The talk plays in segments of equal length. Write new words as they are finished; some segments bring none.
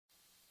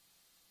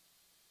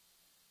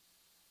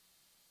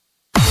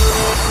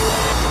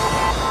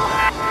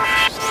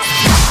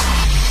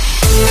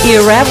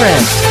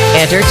Irreverent,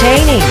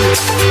 entertaining,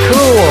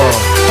 cool.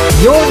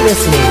 You're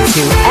listening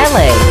to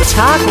LA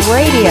Talk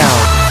Radio.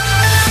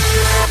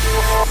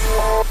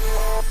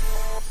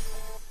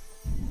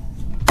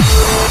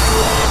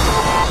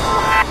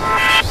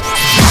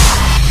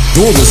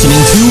 You're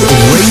listening to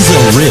Reza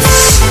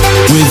Riffs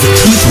with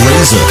Keith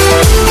Reza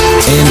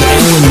and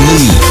Alan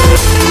Lee,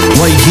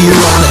 right here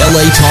on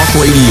LA Talk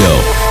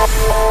Radio.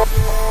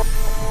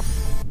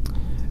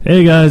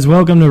 Hey guys,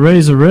 welcome to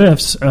Reza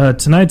Riffs.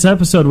 Tonight's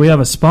episode we have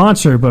a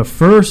sponsor, but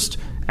first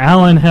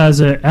Alan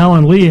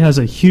Lee has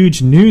a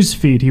huge news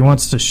feed he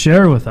wants to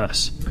share with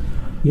us.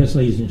 Yes,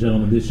 ladies and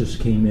gentlemen, this just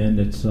came in.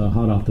 It's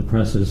hot off the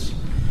presses.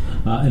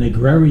 An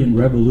agrarian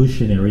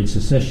revolutionary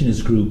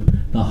secessionist group,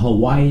 the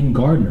Hawaiian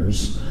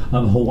Gardeners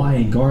of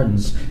Hawaiian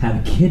Gardens,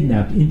 have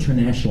kidnapped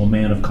international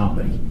man of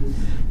comedy,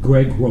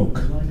 Greg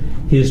Roke.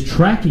 His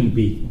tracking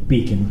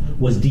beacon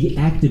was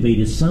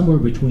deactivated somewhere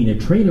between a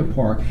trailer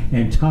park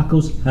and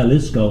Tacos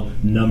Jalisco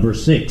number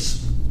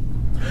 6.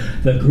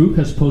 The group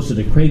has posted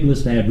a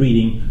Craigslist ad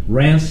reading,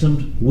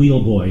 "Ransomed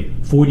Wheelboy,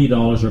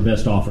 $40 or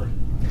best offer."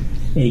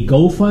 A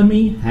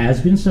GoFundMe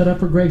has been set up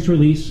for Greg's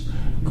release.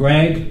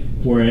 Greg,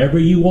 wherever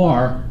you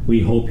are,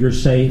 we hope you're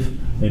safe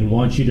and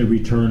want you to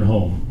return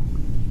home.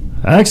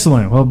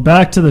 Excellent. Well,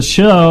 back to the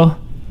show.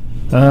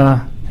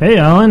 Hey,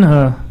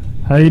 Alan.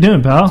 How you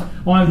doing, pal?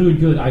 Oh, I'm doing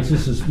good. I'm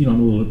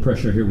a little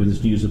pressure here with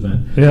this news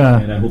event. Yeah.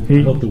 And I hope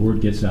the word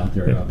gets out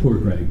there. Poor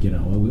Greg,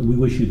 we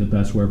wish you the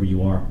best wherever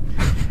you are.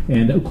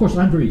 And, of course,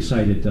 I'm very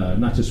excited,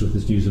 not just with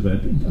this news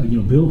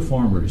event. Bill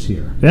Farmer is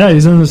here. Yeah,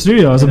 he's in the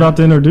studio. I was about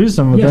to introduce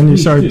him, but yes, then you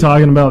started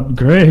talking about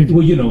Greg.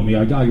 Well, you know me.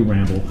 I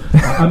ramble.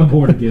 I'm a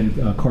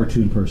born-again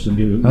cartoon person.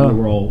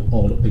 We're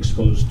all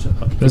exposed to...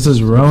 This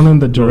is Ronan,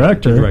 the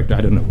director.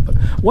 I don't know.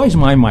 Why is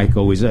my mic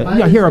always...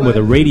 here I'm with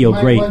a radio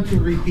great... I want to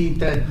repeat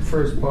that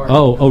first part.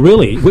 Oh,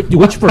 really?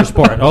 Which first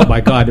part? Oh,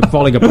 my God. I'm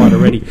falling apart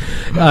already.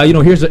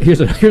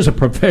 Here's a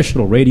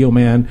professional radio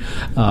man.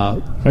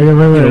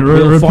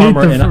 Bill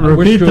Farmer,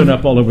 we're screwing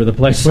up all over the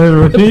place.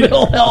 Repeat,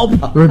 Bill,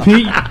 help.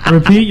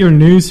 repeat your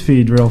news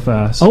feed real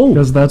fast. Oh,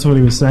 because that's what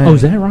he was saying. Oh,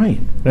 is that right?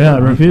 Yeah,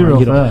 repeat it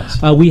real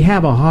fast. We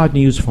have a hot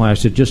news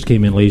flash that just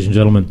came in, ladies and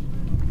gentlemen.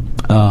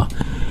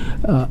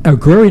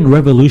 Agrarian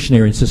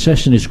revolutionary and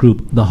secessionist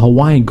group, the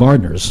Hawaiian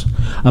Gardeners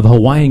of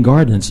Hawaiian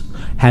Gardens,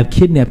 have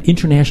kidnapped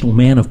international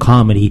man of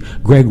comedy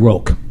Greg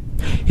Roke.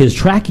 His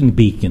tracking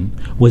beacon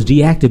was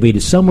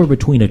deactivated somewhere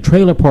between a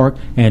trailer park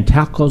and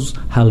Tacos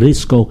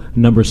Jalisco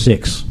number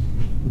 6.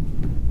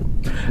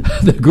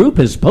 The group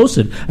has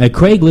posted a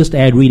Craigslist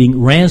ad reading,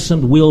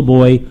 "Ransomed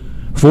Wheelboy,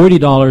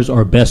 $40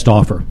 or best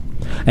offer."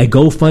 A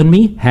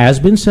GoFundMe has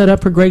been set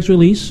up for Greg's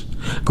release.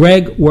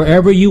 Greg,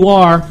 wherever you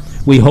are,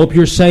 we hope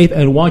you're safe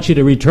and want you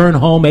to return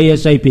home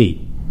ASAP.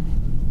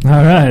 All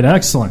right,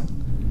 excellent.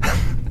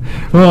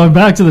 Well,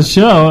 back to the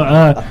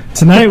show.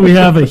 Tonight we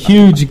have a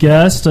huge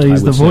guest.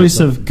 He's the voice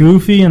of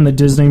Goofy in the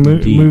Disney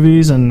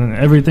movies and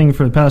everything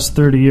for the past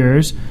 30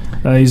 years.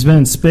 He's been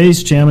in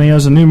Space Jam, and he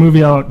has a new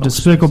movie out,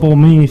 Despicable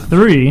Me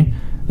 3.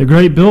 The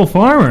great Bill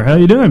Farmer. How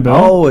you doing, Bill?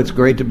 Oh, it's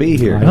great to be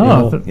here.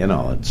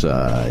 It's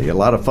a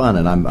lot of fun,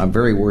 and I'm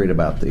very worried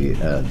about the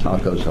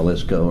Tacos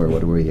Jalisco, or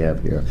what do we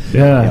have here?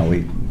 Yeah.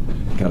 We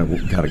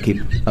got to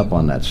keep up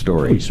on that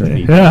story.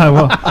 Yeah,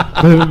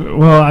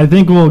 well, I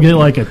think we'll get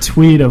like a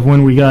tweet of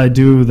when we got to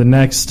do the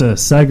next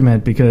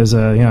segment, because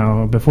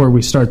before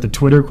we start the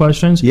Twitter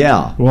questions,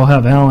 we'll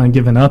have Alan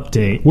give an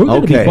update. We're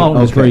going to be following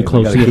this very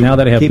closely. Now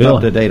that I have Bill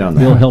up to date on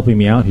Bill helping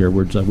me out here,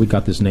 we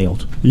got this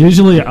nailed.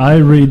 Usually I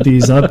read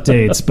these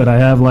updates, but I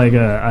have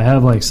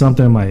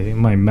something in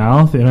my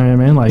mouth. You know what I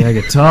mean? Like I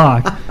could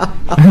talk,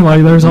 and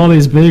like there's all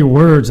these big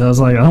words. I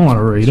was like, I don't want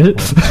to read it.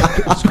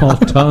 It's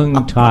called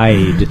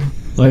tongue-tied.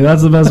 Like,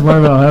 that's the best part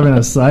about having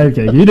a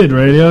sidekick. You did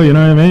radio, you know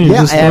what I mean?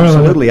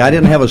 Absolutely. I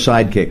didn't have a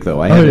sidekick, though.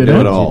 I had to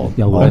do it all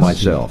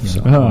myself. So.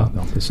 No,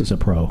 this is a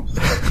pro.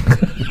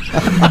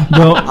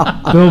 Bill,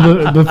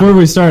 before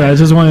we start, I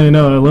just wanted to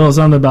know a little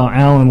something about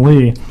Alan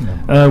Lee.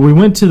 We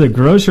went to the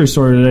grocery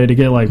store today to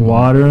get, like,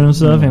 water and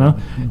stuff,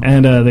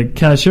 and the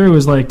cashier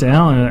was like to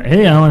Alan,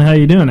 "Hey, Alan, how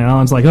you doing?" And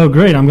Alan's like, "Oh,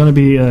 great. I'm going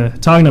to be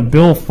talking to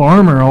Bill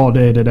Farmer all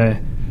day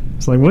today."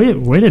 It's like,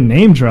 way to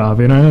name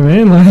drop, you know what I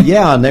mean? Like,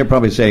 yeah, and they're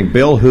probably saying,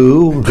 "Bill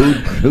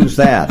who's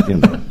that?"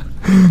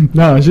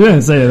 No, she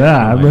didn't say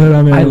that. But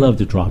I mean, I love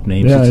to drop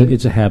names. Yeah,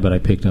 it's a habit I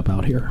picked up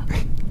out here.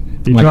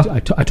 I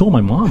told my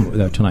mom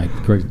tonight,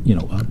 Greg,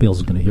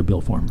 Bill's going to hear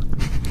Bill Farmer.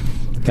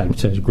 Got him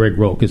says Greg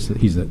Roke.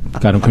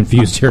 Got him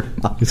confused here.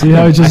 You see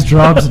how he just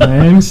drops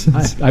names?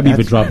 I'm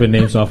even dropping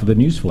names off of the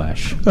news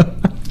flash.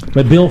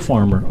 But Bill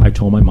Farmer, I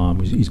told my mom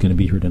he's going to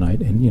be here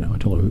tonight, and I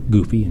told her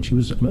Goofy, and she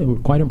was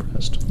quite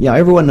impressed. Yeah,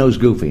 everyone knows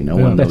Goofy. No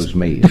one knows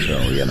me, so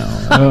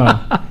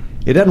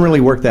It doesn't really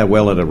work that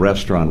well at a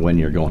restaurant when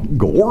you're going,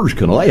 "Gorge,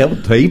 can I have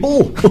a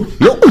table?"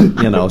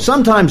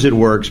 Sometimes it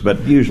works,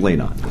 but usually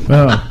not.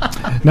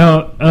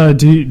 Now,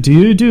 do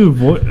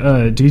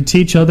you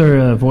teach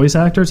other voice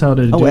actors how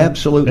to? Oh,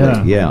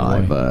 absolutely.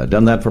 Yeah, boy. I've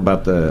done that for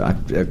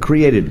I've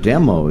created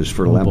demos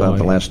for about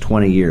the last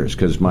 20 years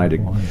because my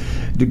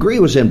degree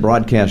was in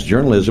broadcast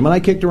journalism, and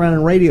I kicked around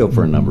in radio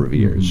for a number of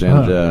years.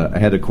 And I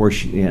had, of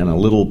course, in a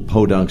little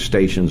podunk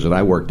stations that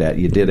I worked at,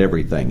 you did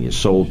everything. You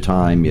sold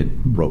time, you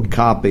wrote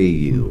copy,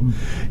 you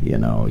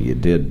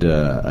did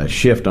a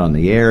shift on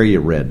the air, you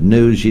read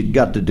news, you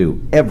got to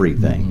do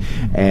everything.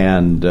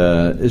 And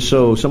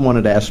so someone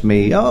had asked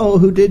me, "Oh,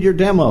 who did your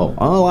demo?"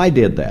 "Oh, I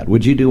did that.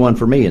 Would you do one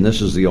for me?" And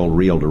this is the old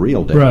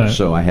reel-to-reel demo. Right.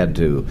 So I had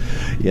to,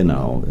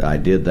 I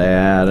did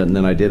that, and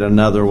then I did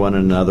another one,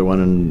 and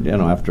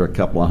after a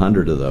couple of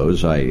hundred of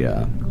those,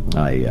 I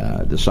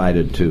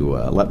decided to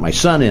let my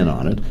son in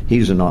on it.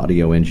 He's an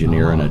audio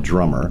engineer and a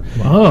drummer,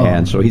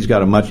 and so he's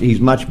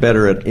much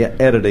better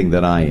at editing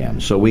than I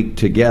am. So we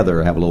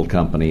together have a little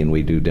company, and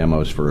we do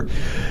demos for,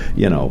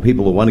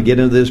 people who want to get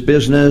into this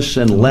business,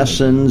 and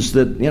lessons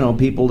that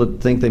people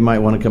that think they might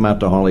want to come out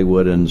to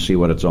Hollywood and see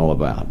what it's all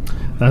about.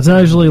 That's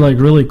actually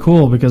really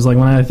cool because when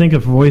I think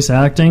of voice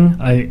acting,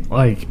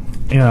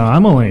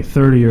 I'm only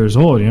 30 years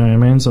old. You know what I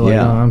mean? So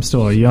I'm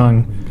still a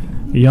young.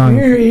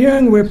 You're a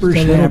young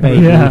whippersnapper.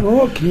 Yeah.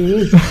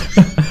 Okay.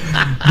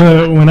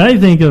 But when I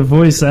think of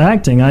voice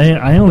acting,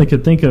 I only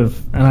could think of,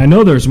 and I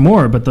know there's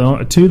more, but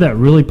the two that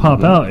really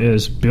pop out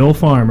is Bill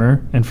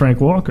Farmer and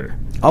Frank Walker.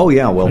 Oh,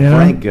 yeah. Well,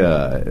 Frank,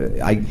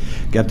 I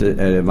got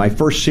to, my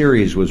first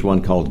series was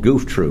one called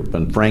Goof Troop,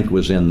 and Frank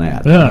was in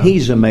that. Yeah.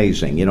 He's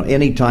amazing.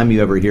 Anytime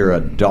you ever hear a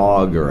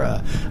dog or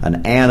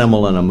an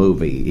animal in a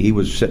movie, he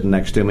was sitting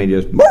next to me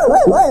just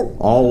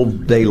all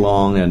day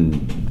long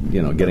and,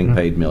 getting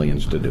paid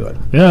millions to do it.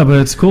 Yeah, but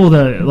it's cool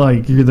that,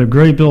 the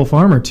great Bill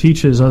Farmer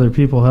teaches other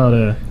people how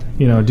to,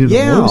 do the voices.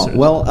 Yeah,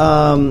 well...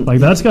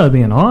 that's got to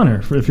be an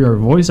honor if you're a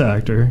voice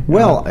actor.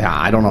 Well,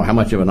 I don't know how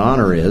much of an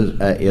honor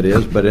it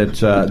is, but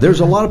there's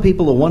a lot of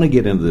people that want to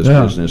get into this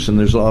business, and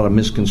there's a lot of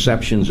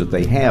misconceptions that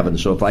they have, and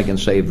so if I can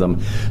save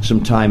them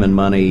some time and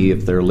money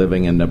if they're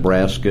living in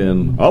Nebraska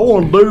and, "I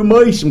want to do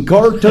me some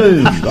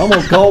cartoons. I'm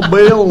going to call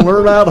Bill and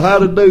learn out how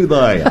to do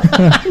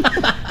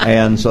that."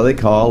 And so they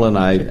call, and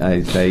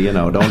I say,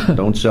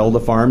 don't sell the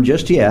farm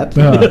just yet.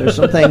 There's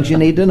some things you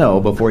need to know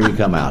before you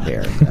come out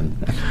here.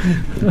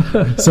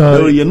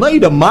 So you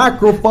need a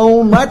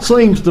microphone? That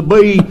seems to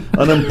be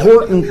an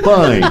important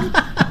thing.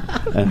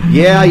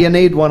 Yeah, you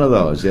need one of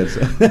those.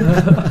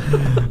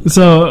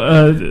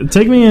 So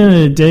take me in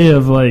a day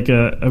of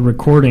a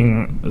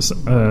recording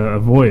a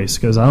voice,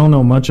 because I don't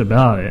know much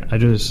about it. I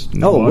just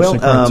watch the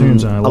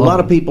cartoons and I love a lot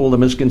of people, the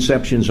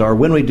misconceptions are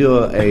when we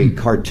do a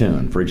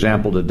cartoon. For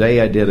example,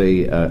 today I did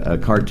a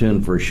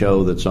cartoon for a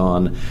show that's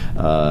on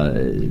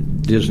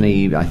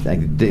Disney, I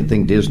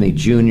think Disney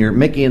Junior,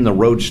 Mickey and the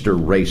Roadster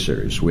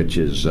Racers, which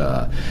is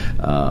with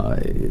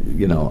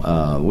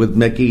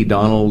Mickey,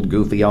 Donald,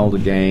 Goofy, all the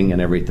gang and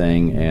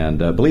everything. And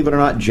believe it or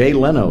not, Jay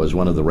Leno is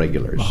one of the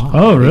regulars.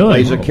 Oh, really?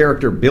 He plays a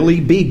character, Billy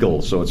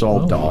Beagle, so it's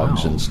all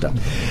dogs and stuff.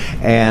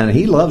 And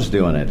he loves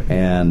doing it.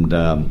 And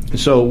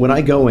so when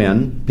I go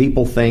in,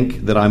 people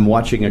think that I'm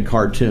watching a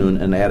cartoon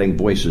and adding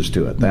voices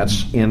to it.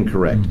 That's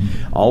incorrect.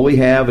 All we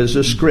have is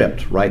a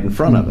script right in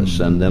front of us,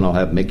 and then I'll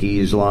have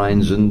Mickey's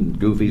lines and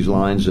Goofy's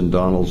lines and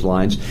Donald's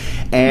lines.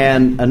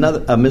 And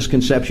a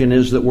misconception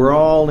is that we're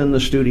all in the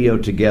studio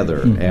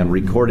together and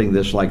recording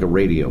this like a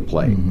radio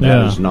play.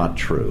 That is not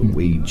true.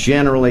 We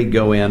generally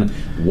go in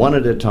one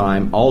at a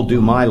time. I'll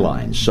do my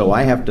lines, so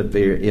I have to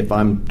figure if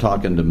I'm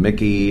talking to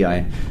Mickey,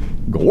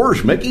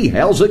 "Gosh, Mickey,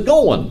 how's it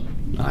going?"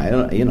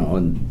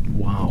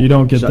 Wow. You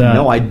don't get that.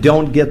 No, I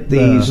don't get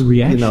these.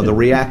 Reaction. The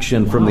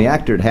reaction from the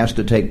actor. It has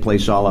to take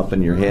place all up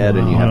in your head,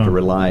 and you have to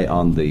rely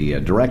on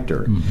the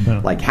director.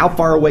 Like, how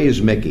far away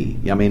is Mickey?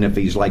 I mean, if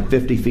he's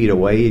 50 feet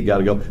away, you got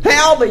to go,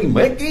 "Howdy,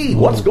 Mickey,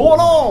 what's going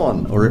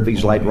on?" Or if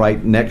he's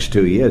right next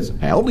to you, it's,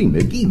 "Howdy,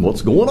 Mickey,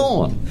 what's going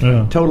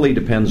on?" Totally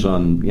depends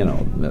on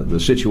the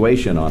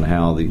situation on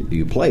how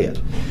you play it.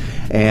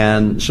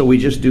 And so we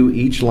just do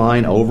each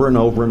line over and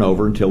over and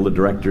over until the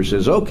director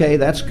says, "Okay,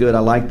 that's good. I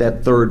like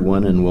that third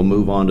one," and we'll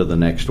move on to the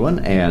next one.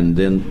 And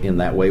then in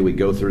that way we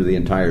go through the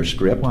entire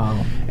script.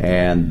 Wow.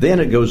 And then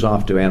it goes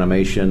off to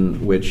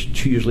animation,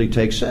 which usually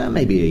takes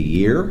maybe a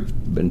year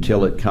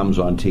until it comes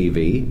on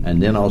TV. And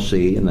then I'll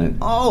see, and then,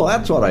 "Oh,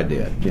 that's what I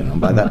did."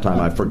 By that time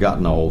I've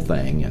forgotten the whole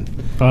thing. And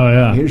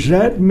is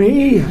that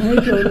me? I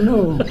don't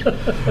know.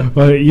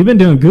 Well, you've been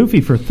doing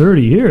Goofy for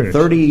 30 years.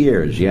 30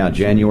 years, yeah.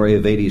 January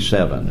of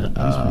 '87.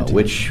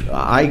 Which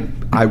I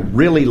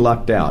really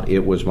lucked out.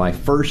 It was my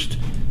first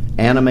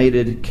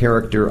animated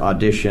character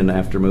audition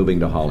after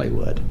moving to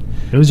Hollywood.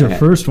 It was your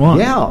first one?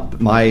 Yeah.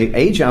 My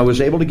agent, I was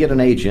able to get an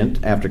agent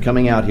after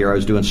coming out here. I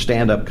was doing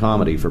stand-up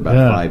comedy for about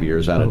 5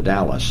 years out of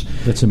Dallas.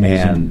 That's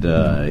amazing. And,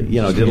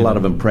 did a lot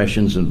of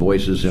impressions and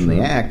voices in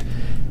the act.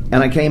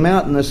 And I came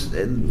out,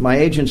 and my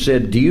agent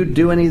said, "Do you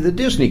do any of the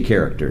Disney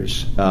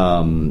characters?"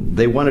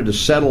 They wanted to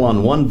settle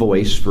on one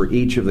voice for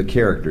each of the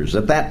characters.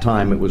 At that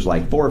time, it was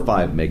like 4 or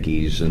 5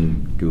 Mickeys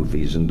and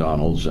Goofies and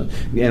Donalds, and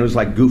it was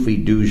like Goofy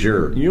du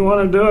jour. You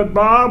want to do it,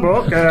 Bob?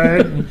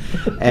 Okay.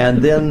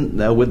 And then,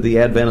 with the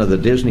advent of the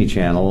Disney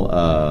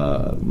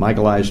Channel,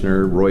 Michael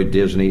Eisner, Roy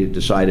Disney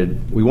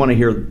decided we want to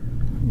hear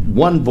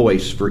one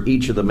voice for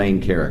each of the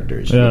main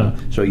characters. Yeah.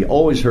 So you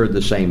always heard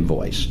the same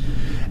voice.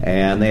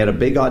 And they had a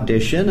big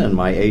audition, and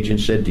my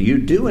agent said, "Do you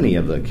do any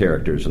of the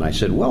characters?" And I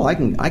said, "Well, I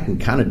can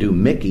kind of do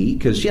Mickey,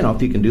 because,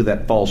 if you can do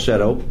that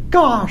falsetto,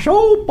 gosh,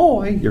 oh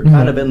boy, you're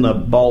kind of in the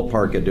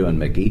ballpark of doing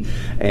Mickey."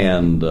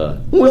 And,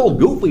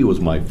 Goofy was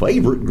my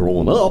favorite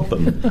growing up,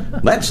 and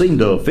that seemed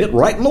to fit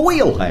right in the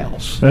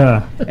wheelhouse.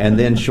 Yeah. And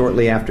then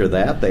shortly after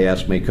that, they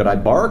asked me, could I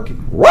bark?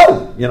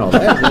 Whoa!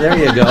 There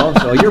you go.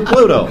 So you're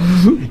Pluto.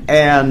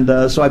 And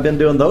so I've been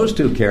doing those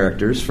 2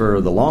 characters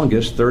for the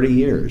longest, 30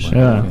 years.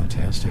 Yeah.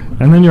 Fantastic.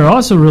 And then you're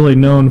also really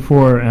known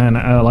for, and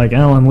like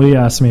Alan Lee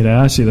asked me to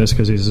ask you this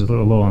because he's a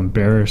little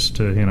embarrassed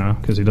to,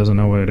 because he doesn't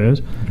know what it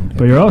is.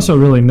 But you're also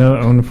really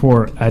known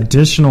for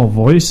additional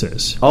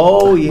voices.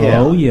 Oh, yeah.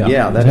 Oh, yeah.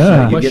 Yeah, that's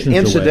Yeah. right. You get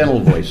incidental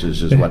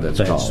voices is what it's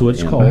called. That's what it's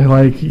you know. called.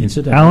 Like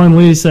Incidental. Alan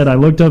Lee said, I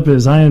looked up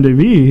his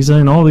IMDb. He's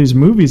in all these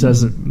movies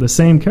as the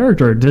same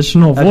character,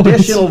 additional voice.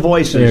 Additional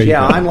voices, There you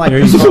yeah. go. I'm like There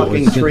the you go.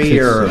 talking tree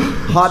or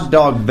hot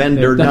dog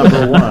vendor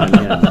number 1.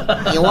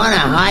 You want a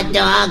hot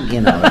dog?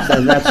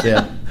 So that's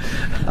it.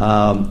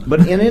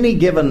 But in any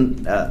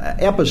given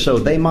episode,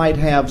 they might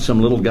have some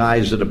little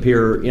guys that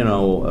appear,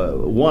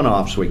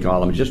 one-offs, we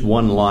call them, just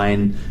one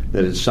line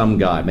that is some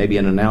guy, maybe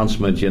an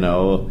announcement,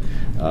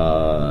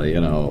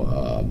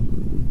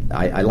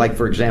 I like,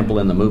 for example,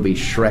 in the movie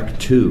Shrek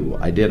 2,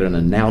 I did an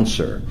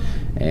announcer,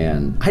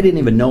 and I didn't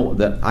even know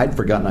that I'd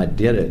forgotten I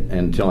did it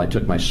until I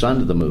took my son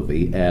to the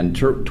movie, and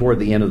toward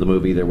the end of the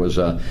movie, there was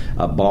a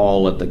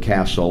ball at the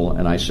castle,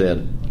 and I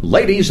said,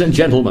 "Ladies and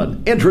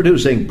gentlemen,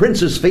 introducing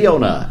Princess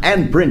Fiona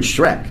and Prince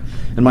Shrek."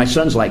 And my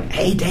son's like,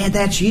 "Hey, Dad,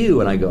 that's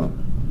you." And I go,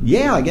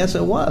 "Yeah, I guess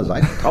it was.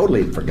 I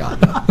totally forgot."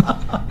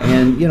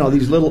 And,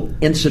 these little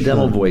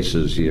incidental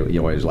voices you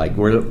always like.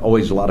 We're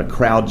always a lot of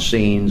crowd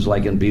scenes,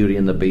 like in Beauty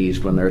and the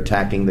Beast, when they're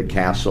attacking the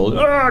castle.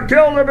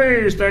 Kill the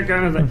beast, that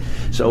kind of thing.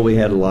 So we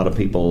had a lot of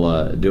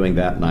people doing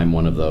that, and I'm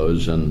one of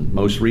those. And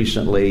most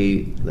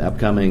recently, the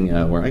upcoming,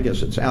 where I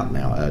guess it's out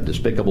now,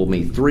 Despicable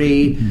Me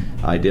 3.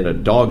 I did a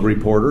dog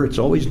reporter. It's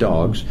always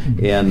dogs.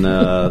 In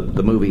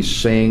the movies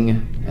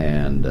Sing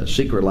and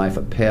Secret Life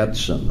of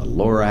Pets and the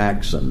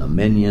Lorax and the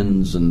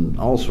Minions and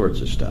all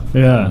sorts of stuff.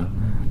 Yeah.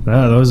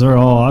 Yeah, those are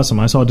all awesome.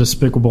 I saw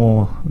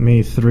Despicable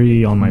Me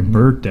 3 on my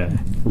birthday.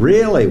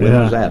 Really? When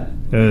was that?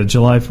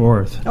 July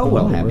 4th. Oh,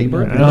 well, happy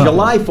birthday. Yeah.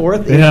 July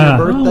 4th is Yeah.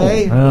 your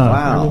birthday? Oh, yeah.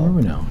 I Wow.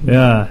 remember now.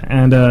 Yeah,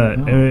 and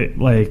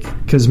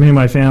because me and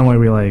my family,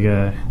 we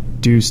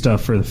do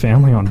stuff for the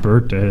family on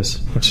birthdays,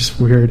 which is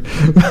weird.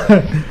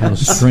 How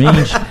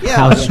strange!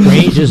 How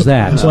strange is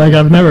that? It's like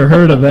I've never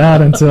heard of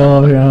that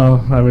until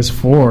I was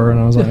 4, and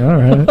I was like, all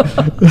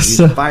right. Use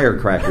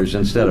firecrackers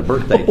instead of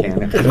birthday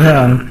candy.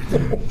 Yeah.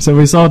 So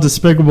we saw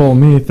Despicable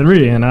Me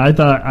 3, and I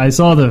thought I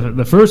saw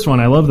the first one.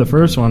 I loved the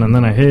first one, and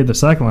then I hated the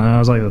second one. And I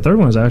was like, the third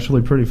one is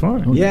actually pretty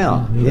fun.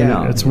 Yeah.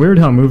 It's weird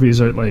how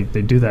movies are like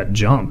they do that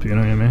jump. You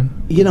know what I mean?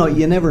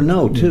 You never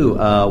know, too.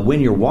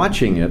 When you're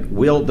watching it,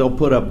 they'll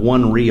put up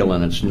one reel,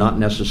 and it's not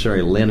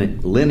necessarily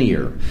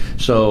linear.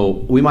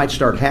 So we might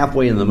start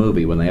halfway in the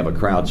movie when they have a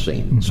crowd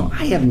scene. So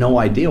I have no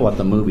idea what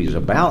the movie's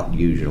about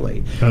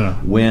usually.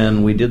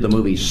 When we did the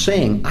movie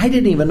Sing, I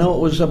didn't even know it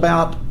was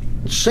about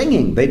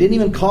singing. They didn't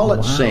even call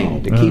it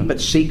Sing to keep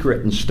it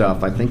secret and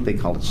stuff. I think they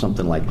called it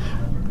something like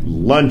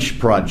Lunch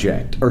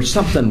Project or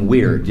something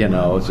weird,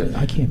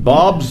 I can't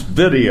Bob's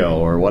Video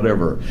or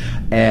whatever.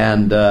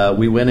 And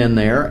we went in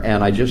there,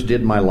 and I just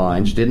did my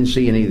lines, didn't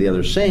see any of the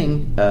other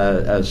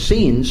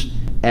scenes,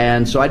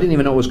 and so I didn't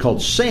even know it was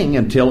called Sing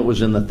until it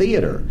was in the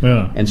theater.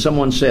 Yeah. And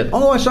someone said,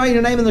 "Oh, I saw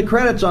your name in the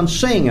credits on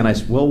Sing," and I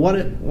said, "Well,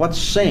 what's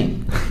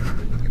Sing?"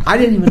 I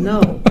didn't even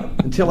know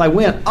until I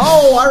went,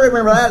 "Oh, I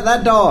remember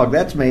that dog.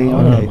 That's me."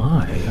 Okay. Oh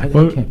my!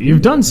 Well,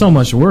 you've done so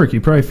much work, you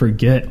probably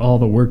forget all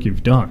the work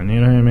you've done. You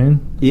know what I mean?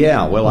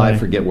 Yeah. Well, I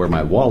forget where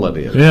my wallet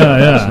is. Yeah.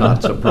 That's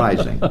not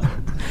surprising.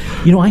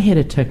 I had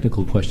a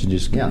technical question.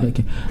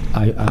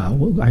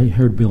 I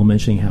heard Bill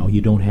mentioning how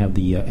you don't have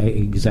the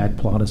exact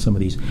plot of some of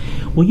these.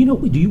 Well,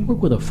 do you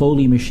work with a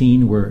Foley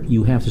machine where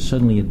you have to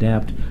suddenly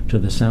adapt to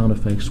the sound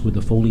effects with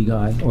the Foley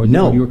guy? Or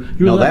No, you're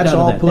no, left that's out of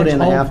all that. put That's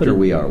in all after put in.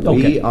 we are. Okay,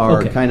 We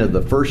are okay. kind of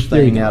the first There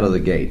you thing go. out of the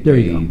gate. There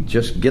you They go.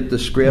 just get the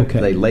script, Okay.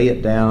 they lay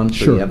it down, so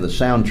Sure. you have the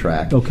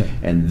soundtrack, Okay.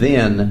 and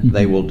then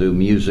they will do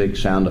music,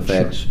 sound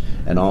effects,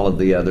 and all of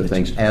the other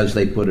things as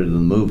they put it in the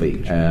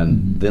movie.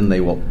 And then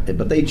they will,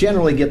 but they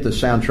generally get the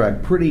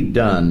soundtrack pretty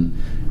done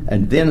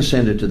and then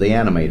send it to the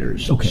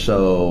animators. Okay.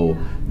 So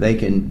they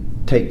can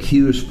take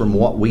cues from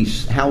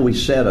how we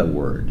said a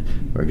word.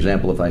 For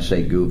example, if I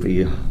say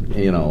Goofy,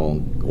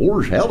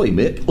 "Where's Howdy,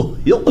 Mick?"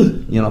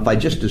 If I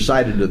just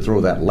decided to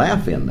throw that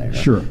laugh in there,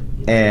 Sure.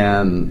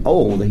 And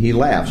he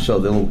laughs, so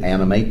they'll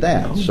animate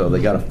that. So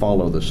they got to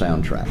follow the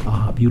soundtrack.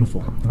 Ah,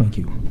 beautiful. Thank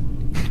you.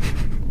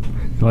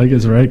 You like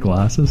his red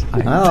glasses?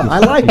 I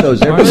like those.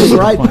 They're really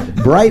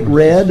bright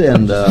red,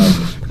 and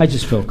I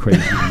just felt crazy.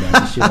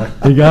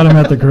 You got them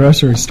at the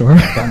grocery store.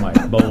 Got my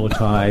bow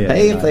tie.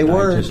 Hey, if they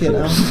work,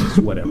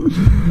 whatever.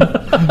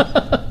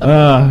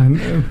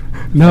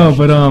 No,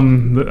 but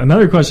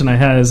another question I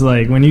had is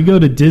like when you go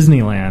to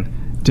Disneyland,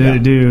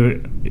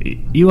 do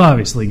you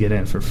obviously get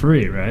in for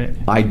free, right?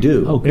 I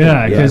do. Oh,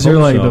 yeah, because you're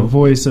like so. the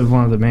voice of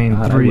one of the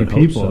main 3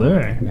 people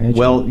there.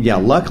 Well, yeah.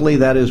 Luckily,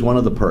 that is one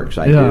of the perks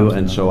I do,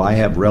 and so I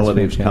have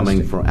relatives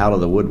coming from out of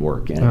the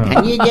woodwork. And,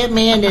 can you get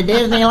me into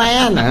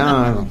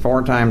Disneyland?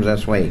 4 times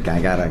this week. I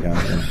gotta go.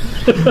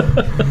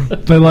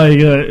 But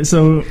like,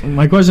 so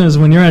my question is,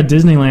 when you're at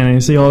Disneyland and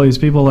you see all these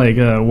people like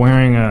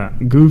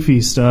wearing Goofy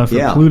stuff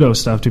or Pluto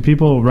stuff, do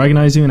people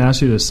recognize you and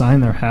ask you to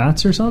sign their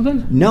hats or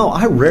something? No,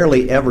 I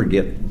rarely ever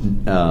get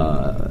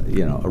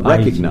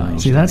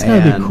recognized. See, that's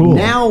gotta be cool.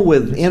 Now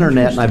with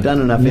internet, and I've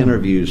done enough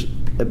interviews,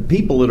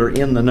 people that are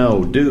in the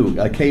know do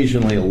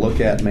occasionally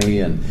look at me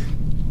and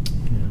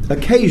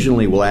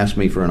occasionally will ask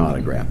me for an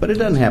autograph, but it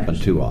doesn't happen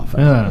too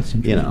often.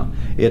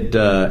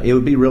 It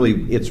would be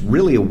it's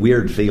really a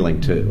weird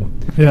feeling too.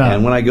 Yeah.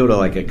 And when I go to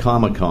like a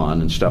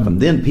Comic-Con and stuff, and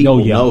then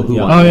people know who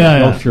I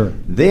am. Sure.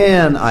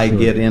 Then I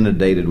get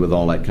inundated with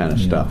all that kind of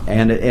stuff,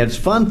 and it's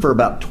fun for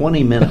about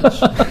 20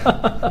 minutes.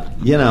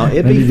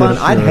 It'd be fun.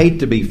 I'd hate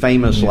to be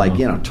famous like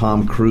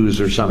Tom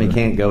Cruise or something. He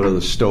can't go to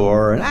the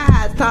store and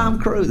it's Tom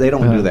Cruise. They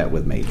don't do that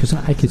with me. Because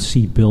I could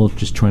see Bill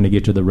just trying to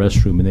get to the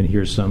restroom, and then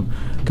hear some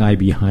guy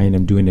behind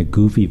him doing a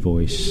Goofy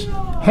voice.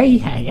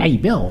 Hey,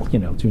 Bill!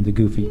 Doing the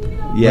Goofy.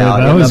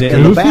 Yeah,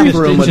 in the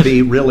bathroom would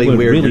be really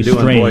weird. You're doing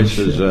strange.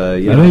 voices.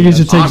 I think you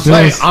should take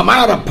Bill's. I'm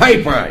out of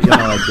paper. Like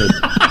this.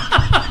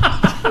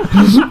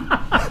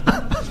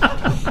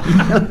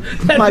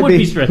 That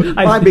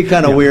might be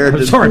kind of weird.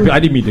 I'm sorry, I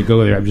didn't mean to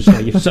go there. I'm just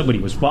saying if somebody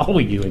was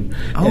following you,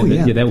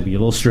 that would be a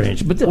little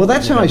strange. But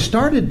that's how I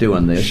started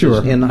doing this.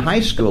 Sure. In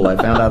high school, I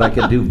found out I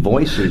could do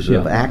voices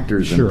of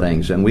actors and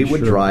things, and we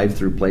would drive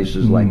through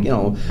places like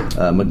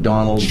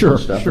McDonald's and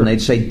stuff, and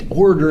they'd say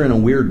order in a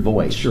weird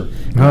voice. Sure.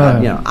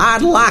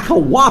 I'd like a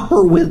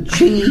Whopper with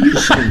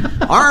cheese, and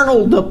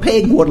Arnold the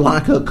pig would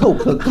like a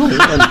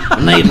Coca-Cola,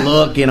 and they'd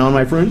look,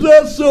 my friends,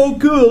 that's so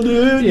cool,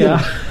 dude.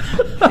 Yeah.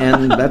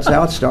 And that's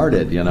how it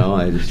started,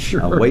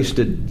 a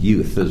wasted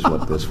youth is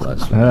what this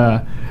was.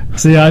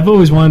 See, I've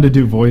always wanted to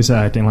do voice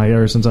acting, like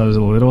ever since I was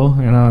little,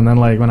 and then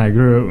like when I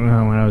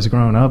was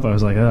growing up, I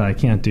was like, I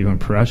can't do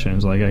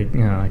impressions, like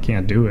I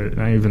can't do it,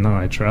 even though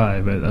I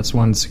try. But that's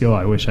one skill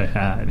I wish I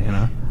had,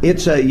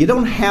 It's you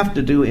don't have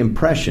to do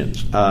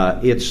impressions.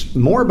 It's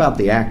more about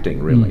the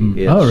acting, really. Mm-hmm.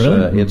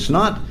 Really? It's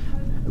not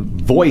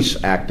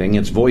voice acting,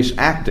 it's voice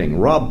acting.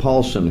 Rob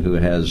Paulson, who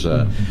has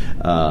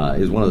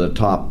is one of the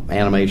top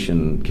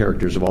animation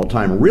characters of all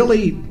time,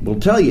 really will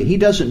tell you he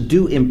doesn't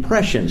do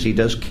impressions, he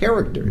does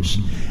characters,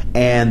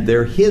 and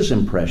they're his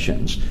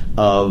impressions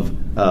of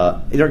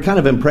they're kind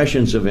of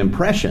impressions of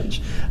impressions.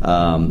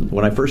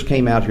 When I first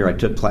came out here, I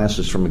took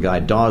classes from a guy,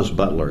 Dawes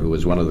Butler, who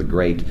was one of the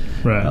great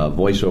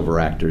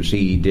voiceover actors.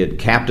 He did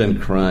Captain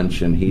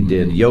Crunch, and he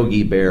did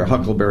Yogi Bear,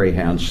 Huckleberry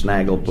Hound,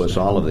 Snagglepuss,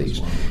 all of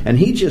these. And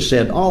he just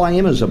said, all I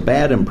am is a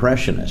bad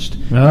impressionist.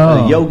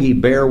 Yogi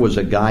Bear was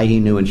a guy he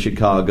knew in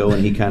Chicago,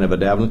 and he kind of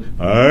adapted,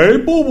 hey,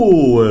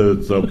 boo-boo,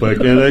 it's a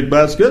picnic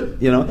basket.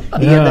 He had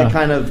that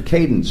kind of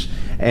cadence.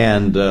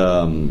 And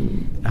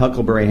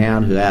Huckleberry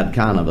Hound, who had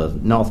kind of a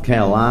North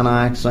Carolina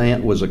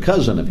accent, was a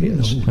cousin of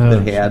his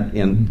that had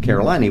in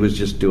Carolina. He was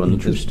just doing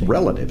his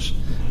relatives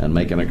and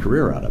making a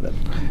career out of it.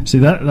 See,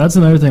 that's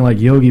another thing,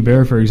 like Yogi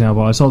Bear, for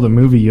example. I saw the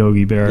movie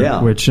Yogi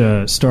Bear, which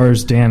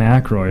stars Dan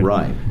Aykroyd.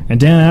 Right. And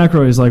Dan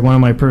Aykroyd is like one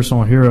of my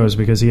personal heroes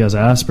because he has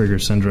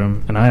Asperger's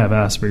syndrome, and I have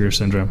Asperger's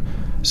syndrome.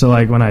 So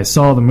like when I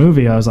saw the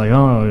movie, I was like,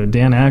 oh,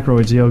 Dan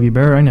Aykroyd's Yogi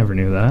Bear? I never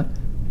knew that.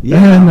 Yeah.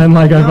 And then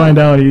I find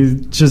out he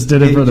just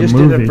did it for the movie. He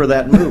just did it for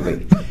that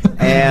movie.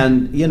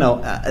 And,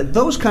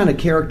 those kind of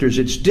characters,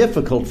 it's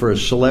difficult for a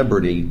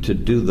celebrity to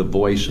do the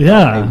voice of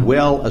a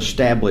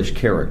well-established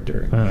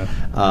character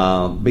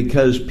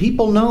because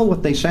people know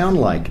what they sound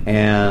like,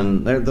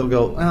 and they'll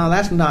go, oh,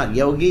 that's not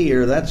Yogi,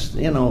 or that's,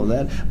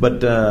 that.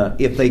 But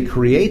if they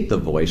create the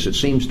voice, it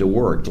seems to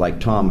work, like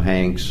Tom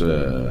Hanks,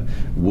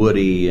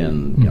 Woody,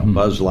 and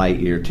Buzz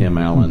Lightyear, Tim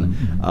Allen.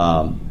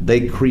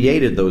 They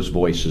created those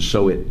voices,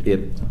 so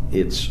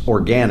it's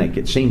organic.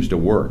 It seems to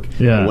work.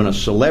 Yeah. When a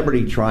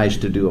celebrity tries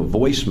to do a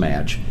voice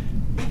match,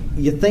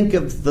 you think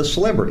of the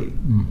celebrity,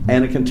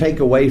 and it can take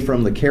away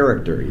from the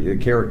character. The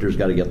character's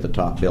got to get the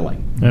top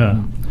billing.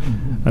 Yeah.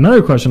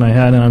 Another question I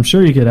had, and I'm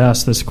sure you get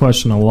asked this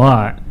question a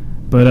lot,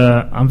 but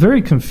I'm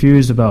very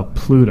confused about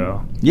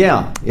Pluto.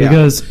 Yeah.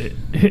 Because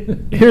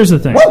here's the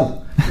thing.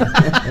 Whoa!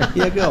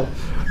 Yeah, go.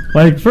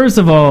 Like, first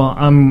of all,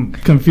 I'm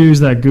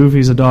confused that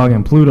Goofy's a dog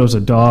and Pluto's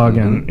a dog,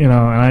 and and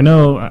I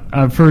know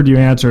I've heard you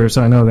answer,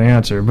 so I know the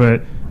answer.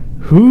 But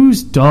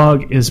whose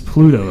dog is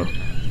Pluto?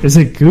 Is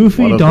it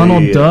Goofy, One of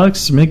Donald the,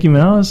 Ducks, Mickey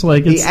Mouse?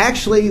 Like He it's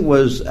actually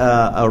was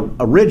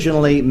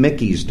originally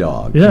Mickey's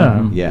dog.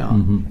 yeah. Yeah.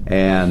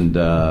 And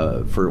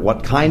for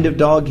what kind of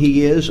dog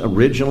he is,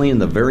 originally in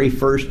the very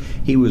first,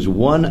 he was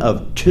one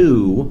of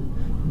 2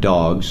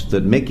 dogs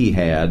that Mickey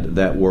had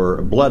that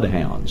were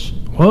bloodhounds.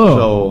 Whoa.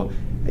 So,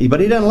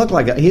 but he doesn't look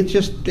like he's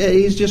just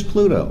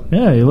Pluto.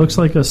 Yeah, he looks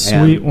like a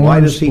sweet And orange why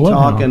does he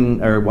bloodhound.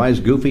 talk or why does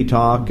Goofy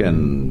talk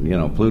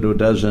and Pluto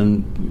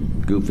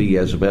doesn't? Goofy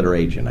has a better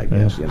agent, I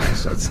guess.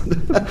 So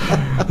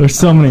There's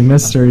so many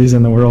mysteries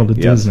in the world of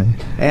Yes. Disney.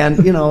 And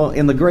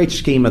in the great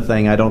scheme of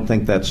thing, I don't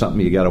think that's something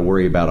you got to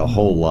worry about a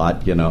whole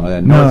lot. And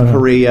North No.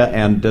 Korea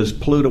and does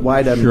Pluto?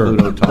 Why doesn't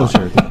Pluto talk?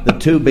 The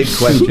 2 big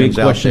questions Big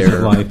out questions there.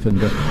 of life,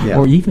 and Yeah.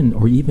 or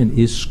even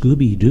is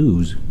Scooby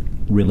Doo's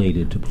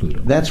related to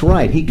Pluto? That's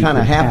right. He kind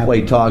of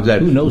halfway talks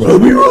that. Who knows?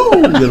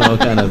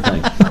 Kind of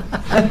thing.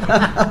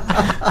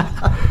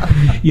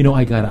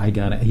 I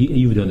got.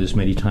 You've done this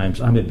many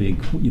times. I'm a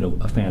big,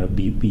 a fan of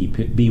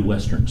B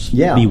westerns.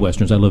 Yeah. B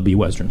westerns. I love B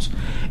westerns,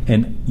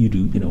 and you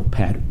do,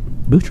 Pat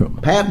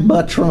Buttram. Pat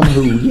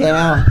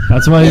Buttram,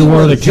 That's why he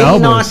wore the Gene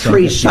cowboy stuff.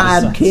 Autry's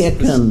sidekick,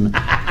 and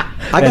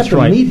I got That's to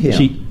right. meet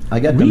him. I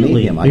got to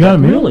meet him. You got to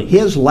meet him?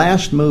 His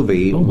last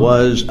movie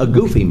was a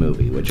Goofy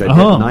movie, which I did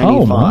Oh, in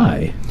 '95.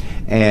 my.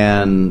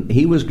 And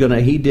he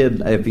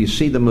did, if you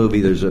see the movie,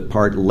 there's a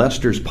part,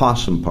 Lester's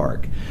Possum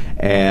Park.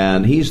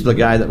 And he's the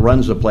guy that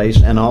runs the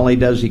place, and all he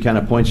does, he kind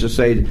of points to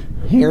say,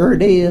 "Here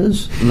it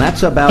is." And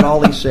that's about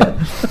all he said.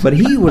 But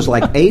he was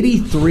like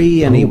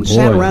 83, and he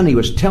sat around, and he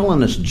was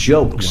telling us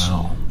jokes.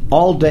 Wow.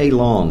 All day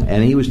long,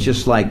 and he was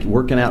just like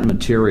working out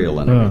material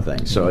and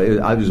everything. So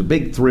I was a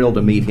big thrill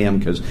to meet him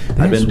because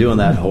I've been doing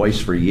that voice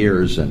for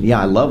years, and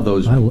I love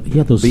those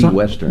those B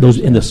westerns. Those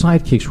and the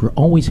sidekicks were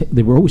always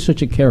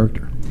such a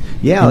character.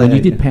 Yeah, and when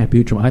you did Pat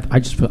Buttram,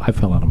 I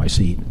fell out of my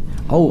seat.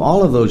 Oh,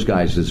 all of those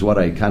guys is what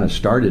I kind of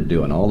started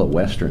doing, all the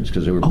westerns,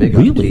 because they were big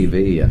really? on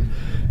TV. And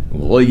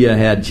well, you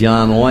had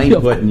John Wayne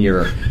putting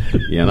your,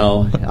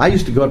 I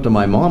used to go up to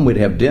my mom, we'd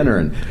have dinner,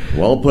 and,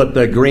 put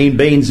the green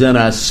beans in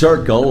a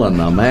circle, and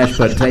the mashed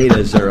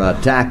potatoes are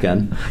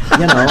attacking,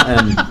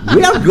 and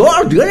we're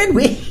good, and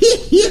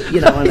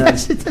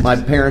my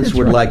parents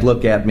would,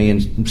 look at me,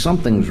 and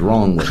something's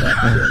wrong with that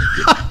kid.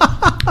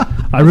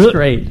 I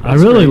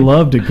really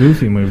loved a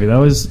Goofy movie.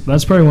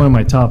 That's probably one of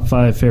my top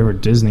 5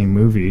 favorite Disney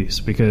movies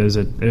because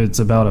it's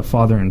about a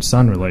father and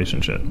son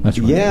relationship. That's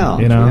right. Yeah,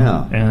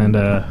 and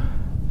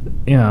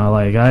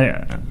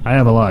I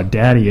have a lot of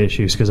daddy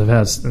issues because I've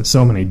had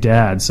so many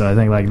dads. So I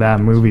think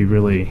that movie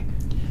really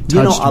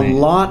touched me. A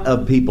lot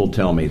of people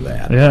tell me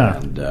that. Yeah.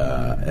 And,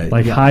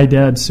 Hi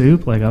Dad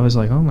Soup. I was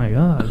like, oh my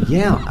god.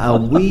 Yeah,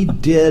 we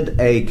did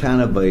a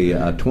kind of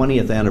a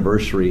 20th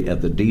anniversary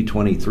at the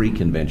D23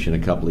 convention a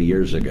couple of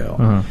years ago.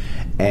 Uh-huh.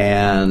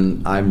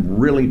 And I'm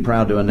really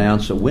proud to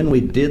announce that when we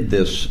did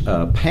this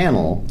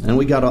panel, and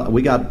we got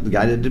the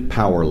guy that did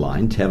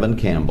Powerline, Tevin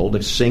Campbell,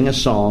 to sing a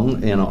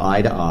song,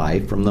 Eye to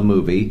Eye from the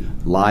movie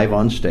live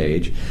on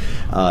stage.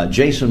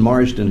 Jason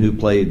Marsden, who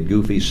played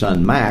Goofy's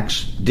son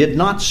Max, did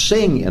not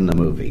sing in the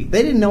movie.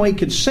 They didn't know he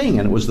could sing,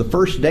 and it was the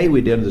first day we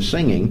did the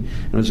singing.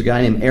 And it was a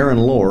guy named Aaron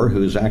Lohr,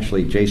 who's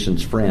actually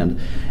Jason's friend.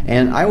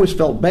 And I always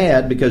felt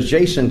bad because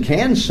Jason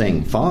can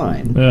sing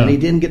fine, and he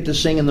didn't get to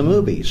sing in the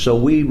movie. So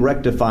we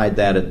rectified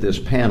that at this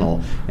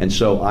panel, and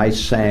so I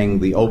sang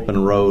The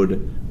Open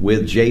Road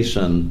with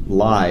Jason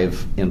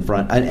live in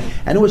front,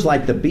 and it was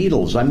like the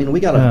Beatles. I mean,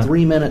 we got a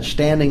 3-minute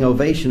standing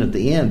ovation at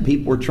the end.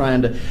 People were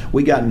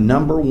we got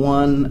number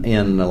 1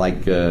 in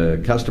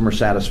customer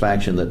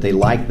satisfaction, that they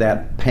liked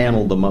that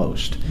panel the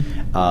most.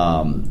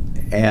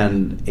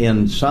 And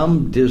in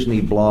some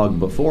Disney blog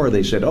before,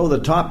 they said, the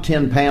top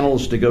 10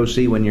 panels to go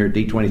see when you're at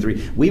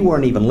D23. We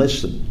weren't even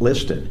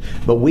listed,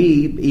 but we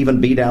even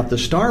beat out the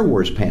Star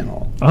Wars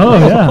panel. Oh,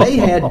 yeah. They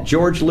had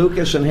George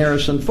Lucas and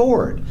Harrison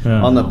Ford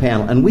on the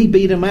panel, and we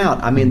beat them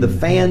out. I mean, the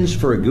fans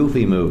for a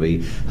Goofy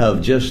movie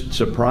have just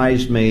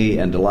surprised me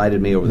and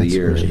delighted me over the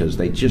years because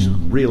they just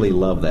really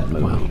love that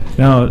movie. Wow.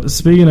 Now,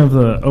 speaking of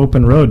the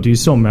Open Road, do you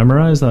still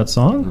memorize that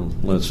song?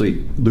 Let's see.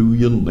 Do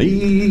you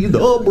need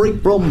a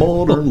break from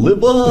modern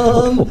living?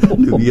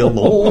 Do you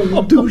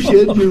long to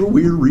shed your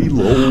weary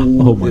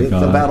load? Oh, my God.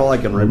 It's about all I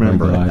can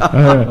remember.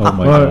 Oh,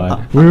 my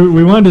God.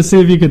 We wanted to see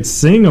if you could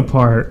sing a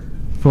part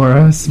for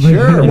us. but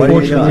Sure, what do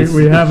you got?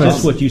 unfortunately, we have It's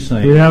just what you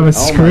sang. We have a my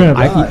script.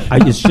 gosh.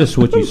 It's just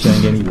what you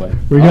sang anyway.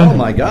 We got, Oh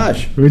my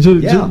gosh! We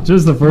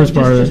just the first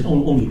part of it.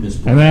 Only this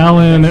part.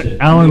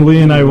 And Alan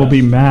Lee, and I will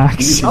be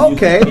Max.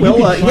 Okay,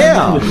 well,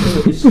 yeah.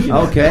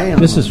 Okay,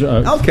 This is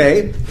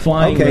okay.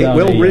 Flying Okay,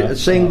 without we'll a,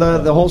 sing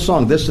the whole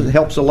song. This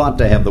helps a lot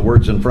to have the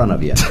words in front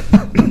of you.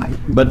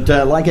 But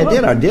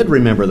I did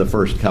remember the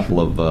first couple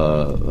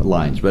of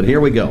lines. But here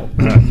we go.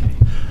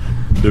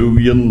 Do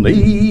you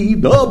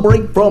need a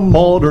break from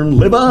modern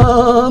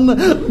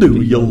living?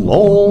 Do you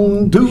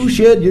long to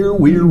shed your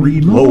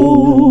weary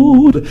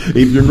load?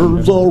 If your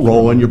nerves are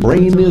raw and your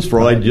brain is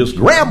fried, just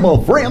grab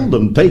a friend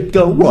and take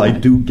a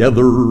ride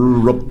together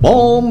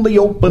upon the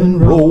open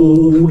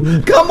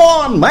road. Come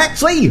on,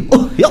 Maxie!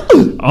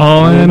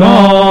 All in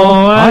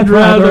all, I'd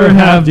rather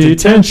have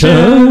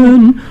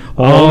detention.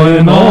 All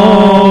in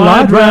all,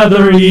 I'd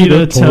rather eat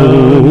a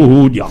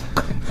toad.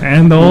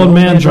 And the old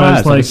man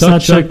drives like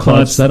such a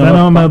klutz that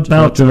I'm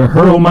about to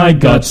hurl my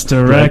guts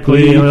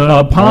directly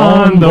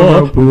upon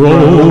the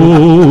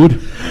road.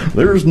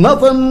 There's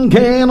nothing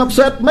can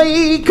upset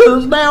me,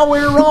 'cause now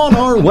we're on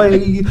our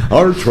way.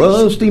 Our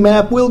trusty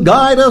map will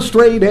guide us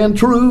straight and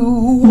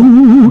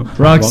true.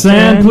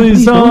 Roxanne,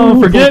 please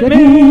don't forget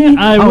me.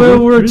 I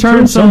will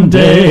return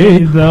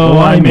someday, though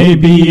I may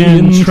be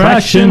in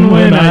traction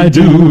when I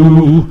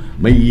do.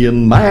 Me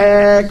and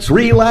Max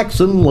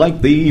relaxing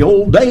like the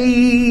old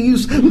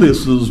days.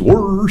 This is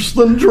worse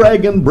than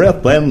dragon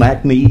breath and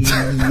acne.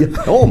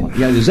 Oh my!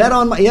 Yeah, is that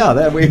on my? Yeah,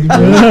 that we.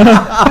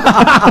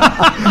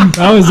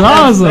 That was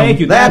awesome. Thank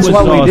you. That's that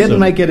was why awesome. we didn't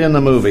make it in the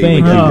movie.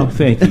 Thank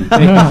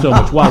you so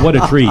much. Wow, what a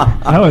treat!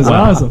 That was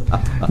awesome.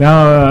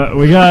 Now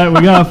we got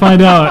to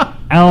find out.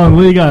 Alan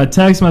Lee got a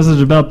text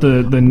message about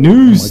the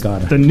news. Oh my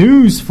God. The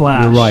news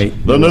flash. You're right.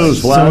 The news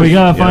flash. So we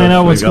got to find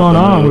out Yes, what's we got going the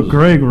on news. with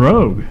Greg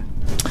Rogue.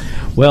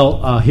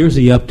 Well, here's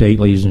the update,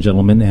 ladies and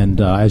gentlemen, and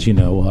as you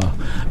know,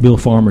 Bill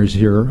Farmer's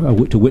here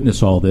to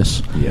witness all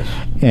this. Yes.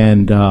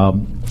 And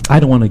I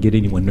don't want to get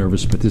anyone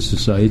nervous, but this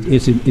is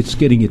it's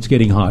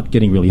getting hot,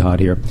 getting really hot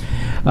here.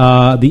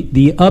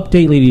 The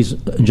update, ladies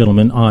and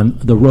gentlemen, on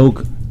the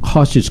Rogue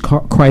hostage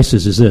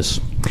crisis is this: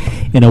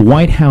 in a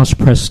White House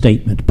press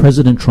statement,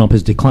 President Trump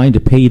has declined to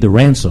pay the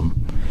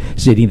ransom,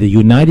 stating the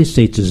United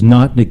States does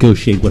not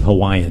negotiate with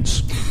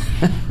Hawaiians.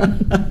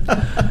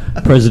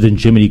 President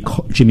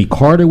Jimmy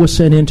Carter was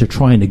sent in to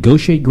try and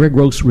negotiate Greg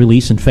Rogue's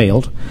release and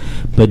failed,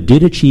 but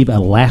did achieve a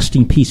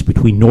lasting peace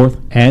between North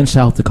and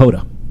South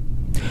Dakota,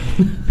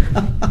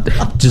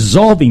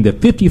 dissolving the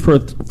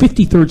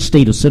 53rd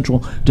state of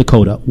Central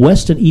Dakota.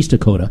 West and East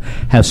Dakota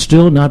have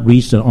still not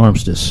reached an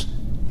armistice,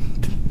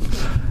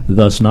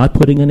 thus not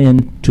putting an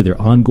end to their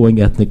ongoing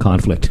ethnic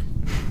conflict.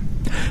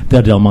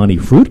 The Del Monte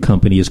Fruit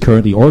Company is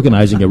currently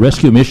organizing a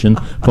rescue mission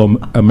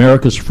from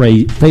America's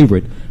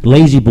favorite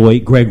lazy boy,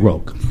 Greg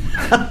Rogue.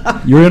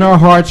 You're in our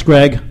hearts,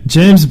 Greg.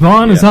 James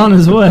Bond is on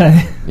his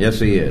way. Yes,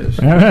 he is.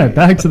 All right,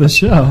 back to the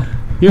show.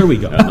 Here we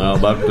go. And now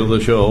back to the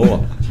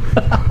show.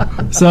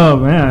 So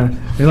man,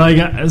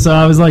 so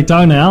I was like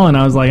talking to Alan.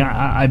 I was like,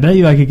 I bet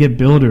you I could get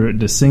Bill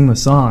to sing the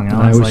song. And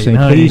I was like, saying,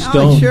 no, please Oh,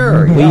 don't,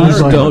 sure. please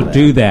Yeah, don't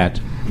do that.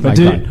 But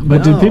My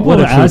did God. people What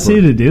a ask trooper.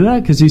 you to do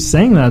that? Because you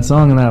sang that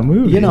song in that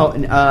movie. You know,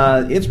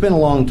 it's been a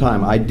long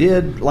time. I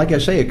did, like I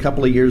say, a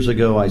couple of years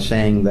ago, I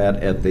sang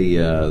that at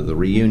the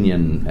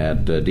reunion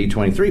at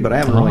D23, but I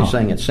haven't really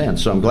sang it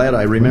since. So I'm glad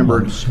I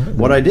remembered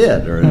what I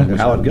did or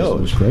how it It goes.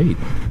 was great.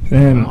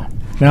 And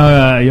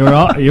now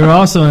you're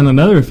also in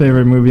another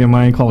favorite movie of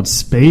mine called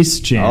Space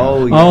Jam.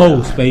 Oh, yeah.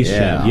 Oh, Space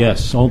Jam. Yeah.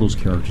 Yes, all those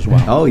characters.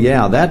 Wow. Oh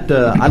yeah, that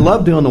I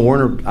love doing the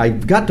Warner. I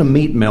got to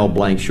meet Mel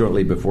Blanc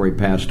shortly before he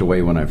passed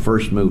away when I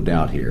first moved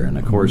out here, and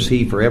of course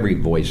he, for every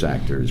voice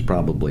actor, is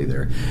probably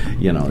there.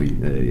 You know,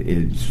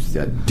 it's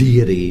a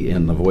deity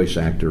in the voice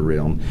actor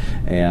realm.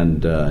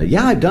 And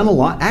yeah, I've done a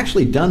lot.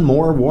 Actually, done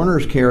more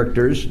Warner's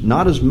characters,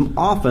 not as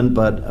often,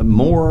 but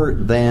more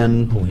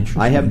than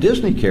I have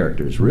Disney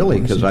characters.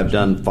 Really, because I've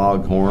done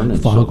Foghorn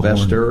and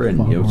Sylvester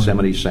and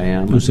Yosemite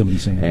Sam,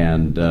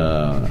 and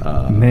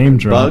Name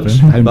dropping.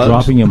 Bugs. I'm Bugs.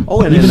 dropping him.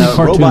 Oh, and Even in in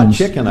Robot cartoons.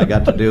 Chicken, I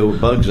got to do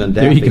Bugs and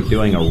There you Daffy go.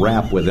 doing a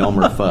rap with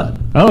Elmer Fudd.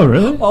 Oh,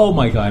 really? Oh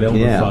my God, Elmer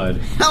Yeah.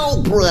 Fudd.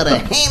 Oh, brother,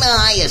 ain't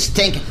I a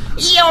stink?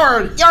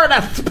 You're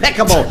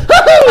Despicable.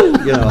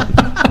 You know.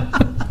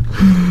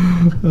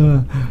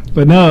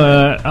 But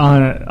no,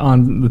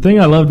 on the thing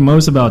I loved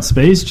most about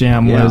Space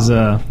Jam Yeah. was,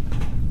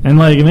 and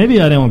like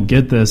maybe I don't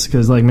get this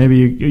because like maybe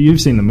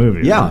you've seen the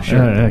movie, Yeah, right?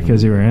 sure.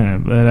 Because you were in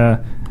it.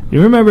 But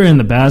you remember in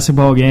the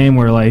basketball game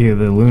where like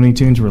the Looney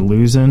Tunes were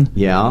losing,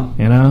 Yeah,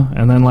 you know,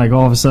 and then like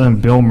all of a sudden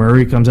Bill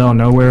Murray comes out of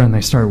nowhere and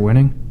they start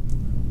winning.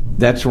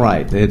 that's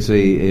right. It's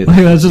Like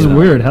that's just you know,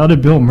 weird. How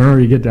did Bill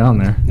Murray get down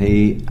there?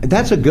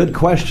 That's a good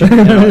question.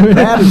 You know,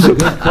 that is a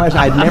good question.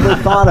 I'd never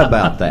thought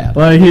about that.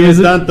 Like he was.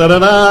 Dun, dun,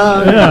 dun,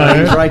 dun.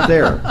 Yeah. He's right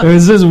there. It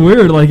was just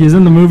weird. Like he's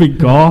in the movie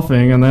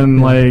golfing, and then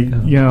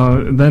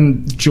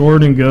then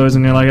Jordan goes,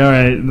 and you're like, all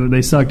right,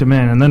 they sucked him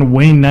in, and then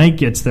Wayne Knight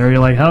gets there. You're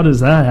like, how does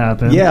that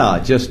happen? Yeah,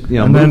 just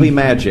And movie then-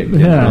 magic. You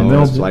yeah, know,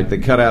 they'll- it's like they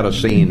cut out a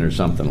scene or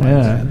something like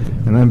Yeah, that.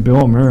 and then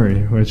Bill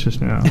Murray, which is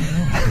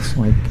It's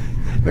like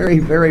Very,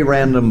 very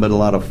random, but a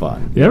lot of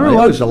fun. You ever it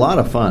watch- was a lot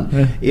of fun.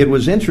 Yeah. It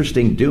was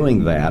interesting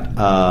doing that.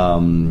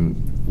 Ivan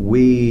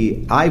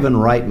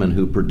Reitman,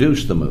 who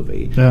produced the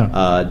movie,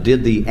 Yeah.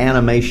 did the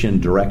animation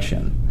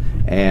direction.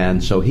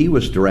 And so he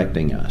was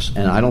directing us,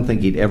 and I don't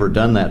think he'd ever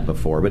done that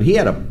before, but he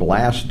had a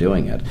blast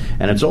doing it,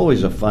 and it's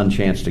always a fun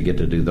chance to get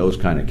to do those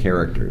kind of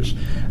characters.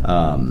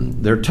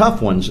 They're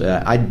tough ones.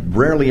 I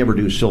rarely ever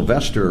do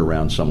Sylvester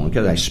around someone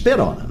because I spit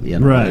on him. You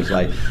know, right. It's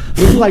like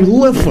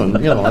listen,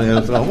 you know. And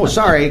it's like, oh,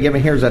 sorry,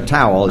 here's a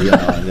towel. You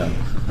know.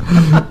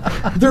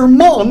 They're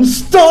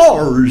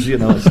monsters, you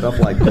know, stuff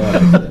like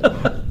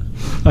that.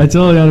 I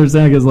totally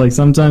understand because, like,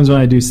 sometimes when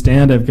I do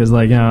stand-up, because,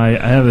 like, you know, I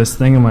have this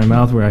thing in my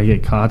mouth where I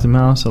get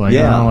cotton-mouth, so, like,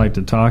 I don't like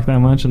to talk that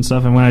much and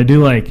stuff. And when I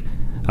do, like,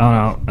 I don't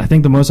know, I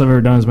think the most I've ever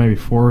done is maybe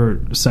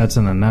 4 sets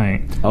in a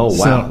night. Oh,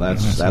 wow,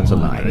 that's a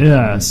night.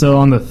 Yeah, so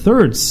on the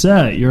third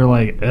set, you're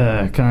like,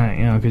 kind of,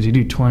 you know, because you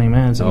do 20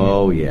 minutes.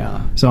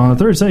 Yeah. So on the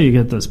third set, you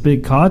get this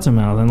big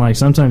cottonmouth, and, like,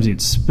 sometimes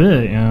you'd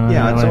spit, you know.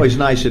 Yeah, it's like, always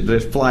nice if it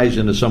flies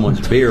into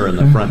someo's beer in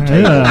the front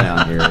table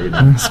down here. You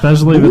know?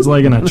 Especially if it's,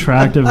 like, an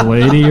attractive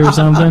lady or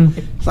something.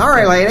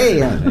 Sorry, lady.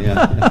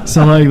 Yeah.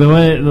 So, like,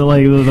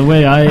 the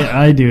way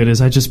I do it is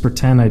I just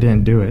pretend I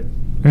didn't do it.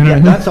 Yeah,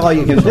 that's all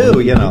you can do,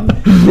 you know.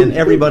 And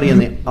everybody in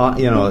the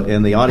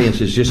in the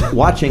audience is just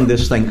watching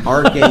this thing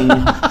arcing,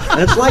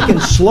 and it's like in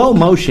slow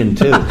motion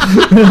too.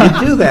 You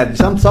do that,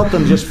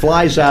 something just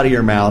flies out of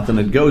your mouth, and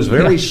it goes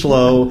very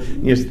slow.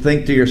 You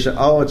think to yourself,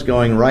 "Oh, it's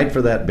going right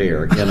for that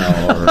beer," you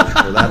know, or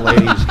that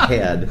lady's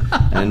head,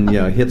 and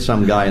you know, hit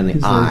some guy in the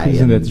eye.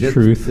 Isn't that the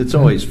truth? It's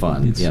always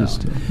fun. It's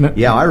just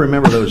yeah, I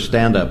remember those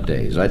stand-up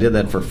days. I did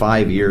that for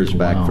 5 years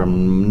back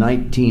from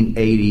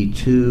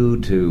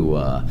 1982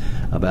 to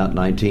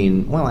about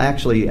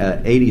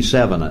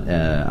 87.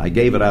 I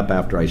gave it up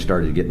after I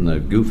started getting the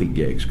goofy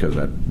gigs because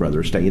I'd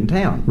rather stay in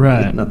town,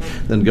 right,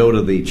 than go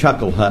to the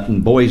Chuckle Hut in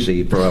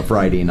Boise for a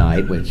Friday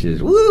night, which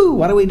is woo.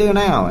 What do we do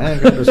now?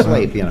 Go to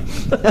sleep, you know.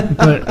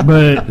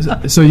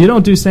 but so you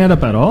don't do stand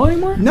up at all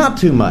anymore? Not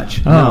too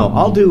much. Oh. No,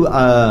 I'll do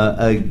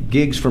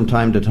gigs from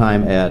time to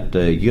time at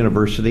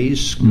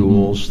universities,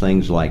 schools,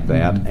 things like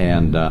that.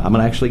 And I'm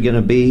actually going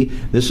to be.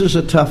 This is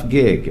a tough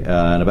gig.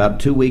 In about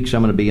 2 weeks,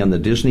 I'm going to be on the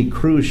Disney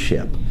cruise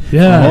ship.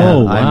 Yeah.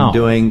 Oh, wow.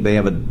 They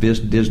have a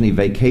Disney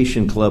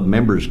Vacation Club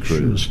members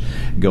cruise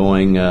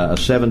going a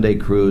 7-day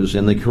cruise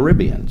in the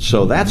Caribbean.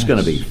 So that's going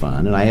to be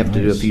fun. And I have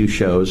to do a few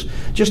shows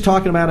just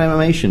talking about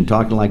animation,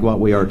 talking like what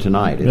we are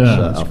tonight. It's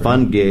a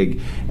fun gig.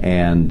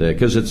 And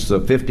because it's the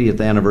 50th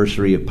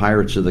anniversary of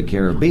Pirates of the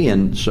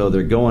Caribbean, so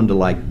they're going to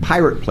like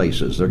pirate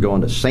places. They're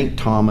going to St.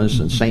 Thomas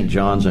and St.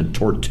 John's and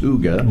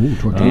Tortuga.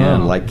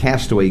 And like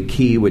Castaway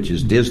Key, which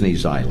is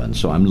Disney's island.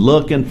 So I'm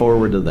looking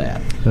forward to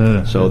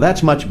that. So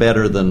that's much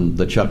better than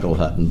the Chuckle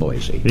Hut in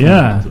Boise.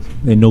 Yeah.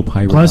 And no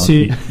pirate. Plus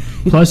you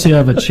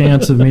have a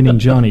chance of meeting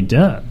Johnny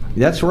Depp.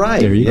 That's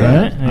right. There you go.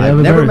 Right? I've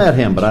never met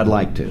him, but I'd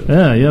like to.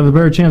 Yeah, you have a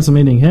better chance of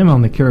meeting him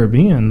on the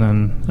Caribbean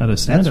than at a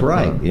stand-up. That's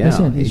right. club. Yeah,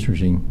 Isn't that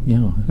interesting?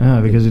 Yeah.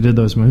 Yeah, because he did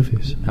those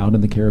movies. Out in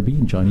the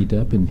Caribbean, Johnny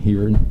Depp, and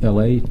here in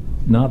L.A.,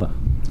 nada.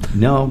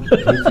 No,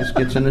 he just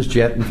gets in his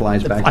jet and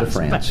flies back to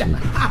France.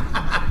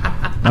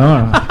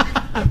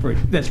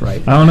 That's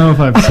right. I don't know if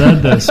I've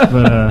said this,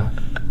 but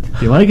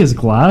do you like his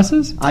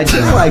glasses? I do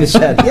like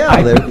that.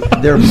 Yeah,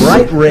 they're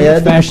bright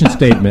red. Fashion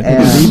statement.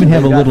 And they even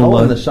have a little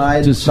on the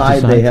side.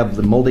 They have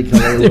the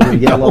multicolored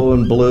yellow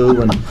and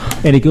blue, and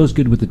it goes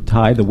good with the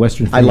tie, the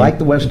Western. I like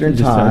the Western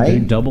tie.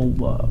 Double.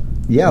 Bolo.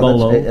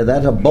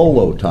 That's a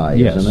bolo tie,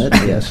 isn't it?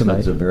 Yes,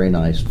 that's a very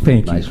nice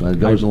one. It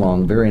goes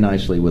along very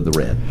nicely with the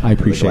red. I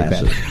appreciate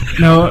that.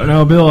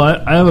 No, Bill.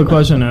 I have a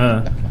question.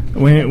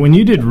 When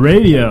you did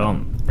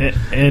radio,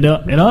 it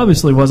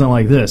obviously wasn't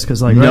like this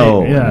because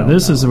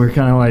this is we're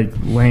kind of like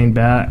laying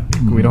back.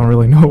 We don't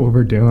really know what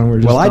we're doing.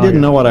 We're just I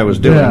didn't know what I was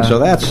doing, so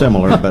that's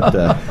similar. But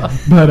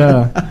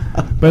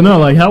but no,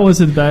 like how was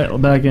it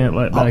back then?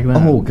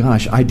 Oh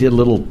gosh, I did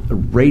little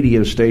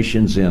radio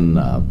stations in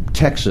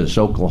Texas,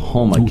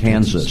 Oklahoma,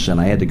 Kansas,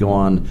 and I had to go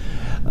on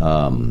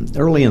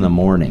early in the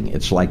morning.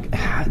 It's like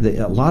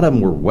a lot of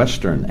them were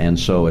Western, and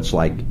so it's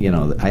like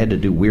I had to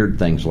do weird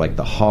things like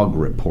the hog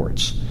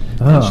reports.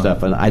 And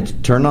stuff, and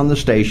I'd turn on the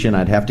station.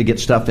 I'd have to get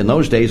stuff in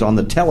those days on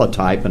the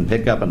teletype and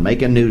pick up and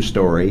make a news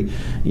story,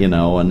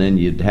 and then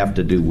you'd have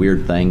to do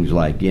weird things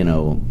like,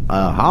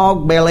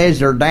 hog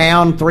bellies are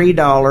down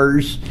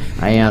 $3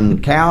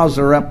 and cows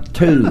are up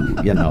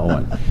 $2,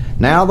 and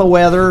now the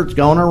weather, it's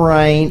going to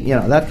rain,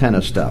 that kind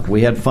of stuff.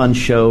 We had fun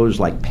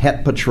shows like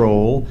Pet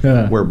Patrol,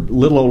 where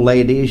little old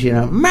ladies,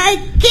 my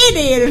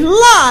kitty is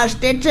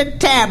lost. It's a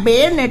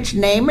tabby and its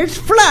name is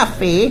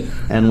Fluffy.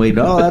 And we'd,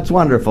 that's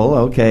wonderful.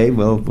 Okay,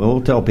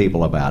 we'll tell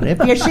people about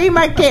it. If you see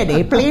my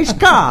kitty, please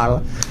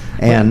call.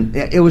 And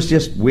it was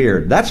just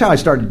weird. That's how I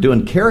started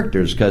doing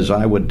characters, because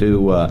I would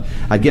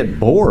I'd get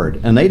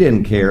bored, and they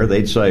didn't care.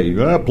 They'd say,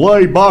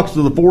 play Box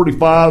of the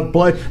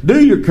 45,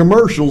 do your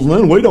commercials, and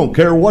then we don't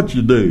care what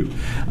you do.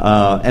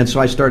 And so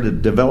I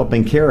started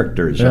developing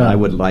characters, and I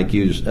would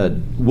use,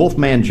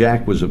 Wolfman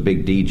Jack was a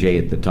big DJ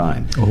at the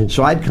time.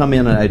 So I'd come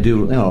in and I'd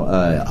do,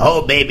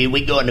 oh, baby,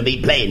 we're going to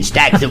be playing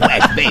Stacks of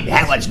Wax, baby.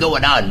 What's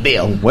going on,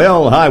 Bill?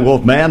 Well, hi,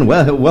 Wolfman.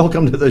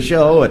 Welcome to the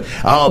show.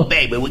 Oh,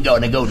 baby, we're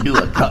going to go do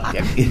a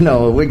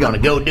we're going to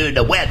go do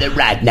the weather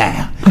right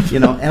now.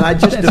 And I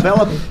just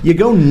developed, you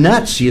go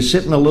nuts. You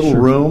sit in a little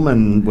room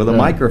and with a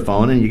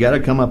microphone, and you got to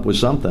come up with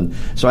something.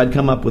 So I'd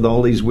come up with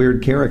all these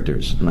weird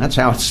characters, and that's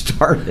how it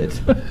started.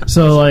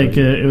 So, like,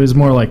 it was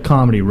more like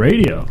comedy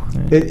radio.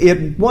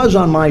 It was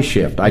on my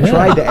shift. I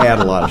tried to add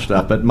a lot of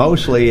stuff, but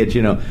mostly it's,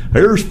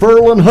 here's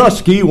Ferlin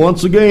Husky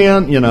once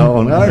again, and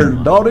I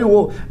heard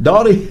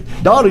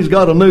Dottie's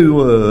got a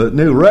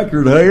new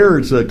record here.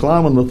 It's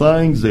Climbing the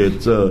Things.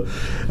 It's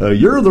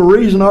You're the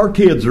Reason Our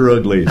Kids Are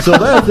Ugly. So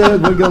that's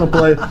it. We're going to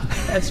play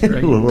That's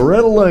great.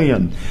 Loretta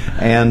Lynn.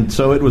 And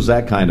so it was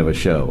that kind of a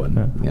show.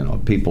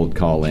 And, people would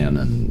call in,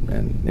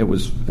 and it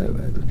was,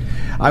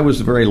 I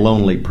was a very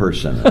lonely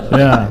person.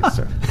 Yeah.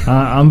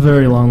 I'm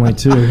very lonely,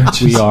 too.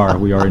 We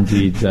are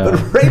indeed.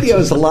 But radio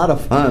is a lot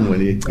of fun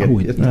when you get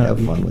to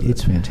have fun with it.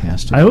 It's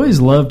fantastic. I always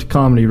loved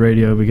comedy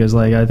radio because,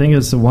 like, I think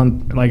it's the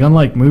one, like,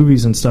 unlike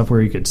movies and stuff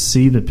where you could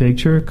see the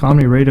picture,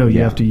 comedy radio,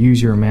 you have to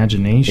use your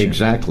imagination.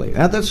 Exactly.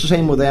 That's the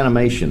same with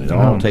animation. It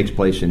all takes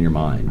place in your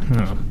mind.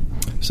 Yeah.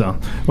 So,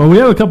 well, we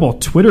have a couple of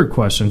Twitter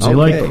questions. Do you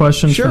like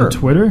questions from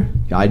Twitter?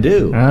 I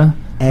do.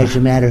 As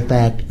a matter of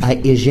fact,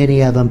 is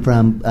any of them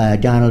from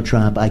Donald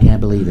Trump? I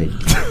can't believe it.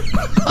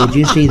 Did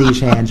you see these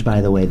hands, by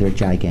the way? They're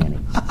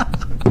gigantic.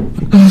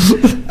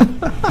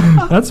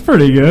 That's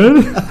pretty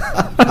good.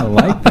 I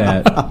like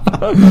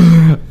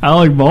that.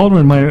 Alec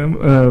Baldwin might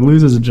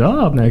lose his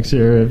job next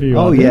year if he.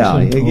 Oh yeah,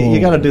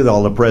 you got to do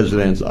all the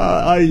presidents.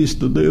 I used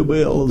to do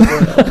Bill as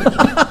well.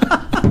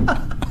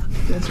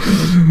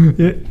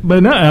 Yeah,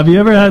 but no, have you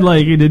ever had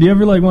did you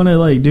ever want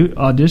to do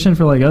audition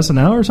for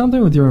SNL or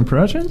something with your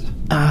impressions?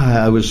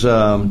 I was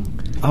oh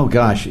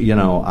gosh,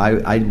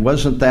 I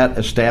wasn't that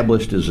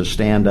established as a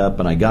stand-up,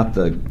 and I got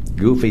the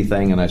Goofy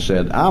thing, and I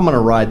said, I'm going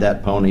to ride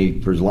that pony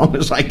for as long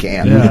as I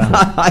can.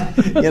 Yeah.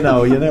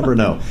 You never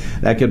know.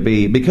 That could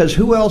be, because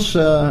who else,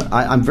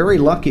 I'm very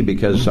lucky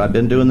because I've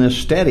been doing this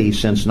steady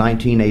since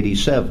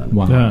 1987.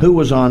 Wow. Yeah. Who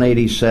was on in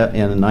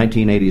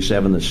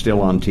 1987 that's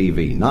still on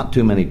TV? Not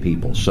too many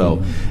people.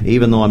 So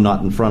even though I'm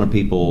not in front of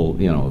people,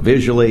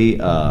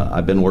 visually,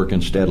 I've been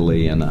working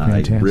steadily, and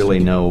Fantastic. I really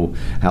know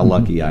how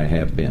lucky I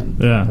have been.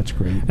 Yeah, that's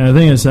great. And the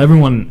thing is,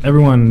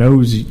 everyone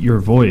knows your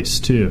voice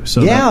too.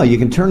 So you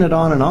can turn it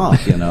on and off.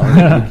 You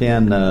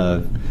can.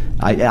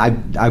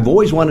 I've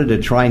always wanted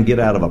to try and get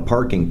out of a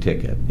parking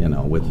ticket.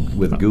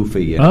 With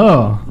Goofy.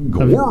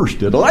 Gosh,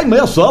 did I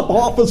mess up,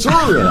 officer?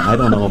 I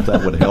don't know if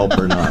that would help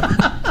or not.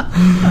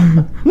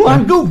 Well,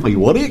 I'm Goofy.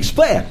 What do you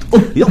expect?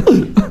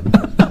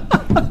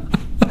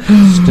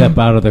 Step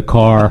out of the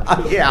car.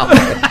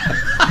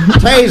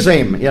 Tase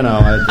him.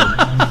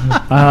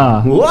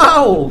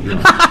 Whoa.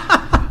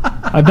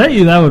 I bet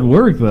you that would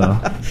work, though.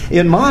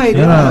 It might.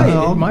 It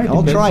might.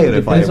 I'll try it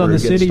if I Depends ever on the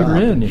get city stopped.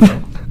 you're in.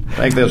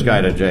 Take this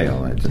guy to jail.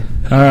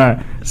 All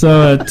right.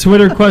 So a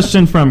Twitter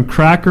question from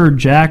Cracker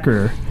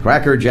Jacker.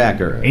 Cracker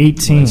Jacker.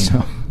 18.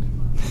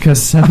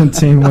 Because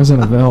 17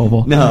 wasn't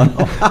available. No.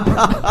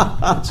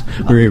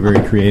 Very,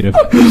 very creative.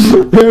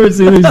 You ever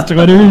see these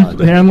Twitter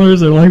handlers?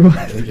 They're like, what?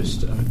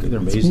 They're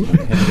amazing.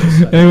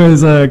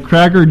 Anyways,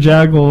 Cracker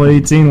Jackal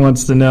 18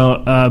 wants to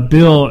know,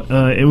 Bill,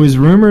 it was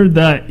rumored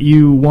that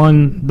you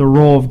won the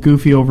role of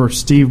Goofy over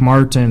Steve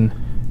Martin.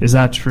 Is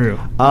that true?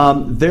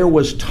 There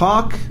was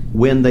talk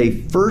when they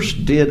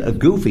first did a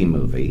Goofy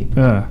movie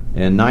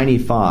in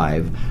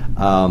 '95.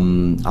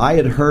 I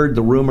had heard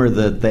the rumor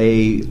that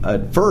they,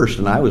 at first,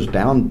 and I was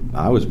kind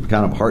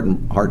of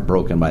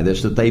heartbroken by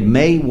this, that they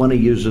may want to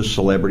use a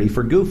celebrity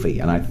for Goofy.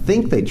 And I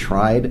think they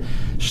tried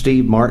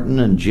Steve Martin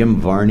and Jim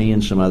Varney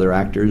and some other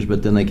actors,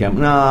 but then they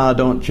came,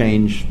 don't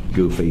change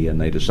Goofy,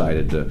 and they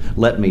decided to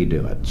let me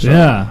do it. So,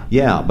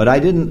 yeah, but I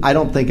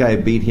don't think I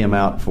beat him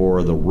out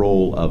for the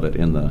role of it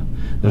in the.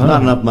 There's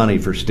not enough money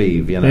for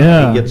Steve, He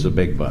gets the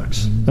big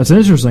bucks. That's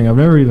interesting. I've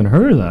never even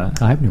heard of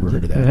that. I've never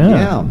heard of that.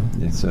 Yeah.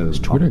 This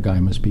Twitter guy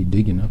must be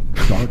digging up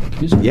dark.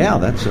 Yeah,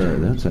 that's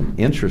an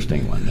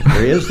interesting one.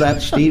 There is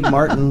that Steve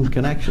Martin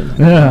connection.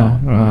 Yeah.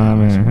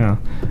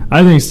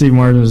 I think Steve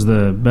Martin is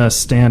the best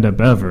stand-up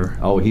ever.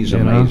 Oh, he's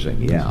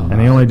amazing, yeah. And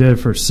he only did it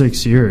for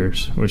 6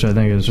 years, which I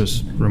think is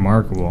just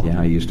remarkable.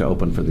 Yeah, he used to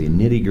open for the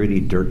Nitty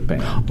Gritty Dirt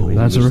Band. Oh, he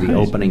that's was right. the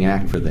opening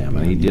act for them,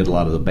 and he did a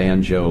lot of the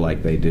banjo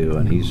like they do,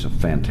 and he's a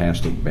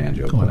fantastic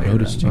banjo player. I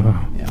noticed him.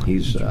 Yeah,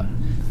 he's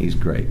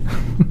great.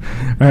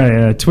 All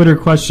right, Twitter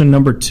question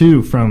number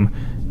 2 from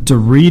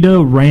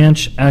Dorito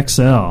Ranch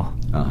XL.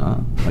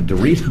 A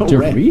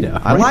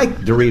Dorito. I like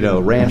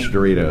Dorito Ranch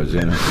Doritos.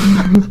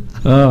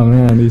 Oh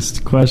man, these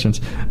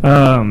questions.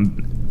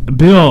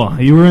 Bill,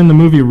 you were in the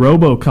movie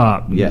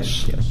RoboCop.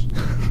 Yes.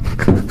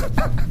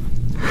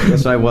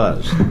 Yes, I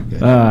was.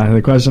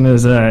 The question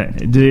is,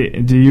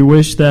 do you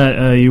wish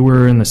that you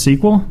were in the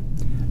sequel?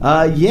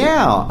 Although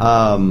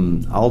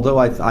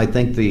I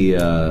think the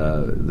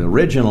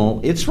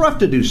original, it's rough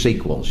to do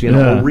sequels,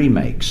 or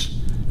remakes.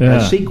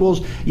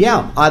 Sequels.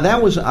 That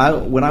was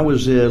when I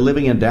was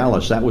living in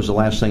Dallas. That was the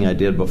last thing I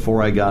did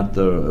before I got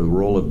the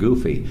role of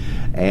Goofy.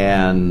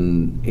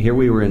 And here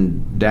we were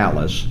in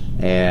Dallas,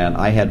 and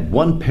I had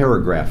one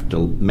paragraph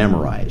to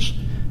memorize.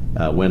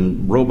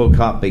 when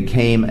RoboCop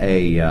became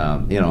a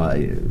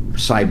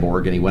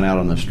cyborg and he went out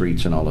on the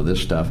streets and all of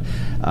this stuff,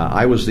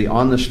 I was the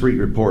on-the-street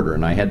reporter,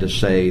 and I had to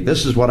say,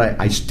 this is what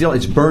I still,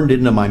 it's burned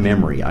into my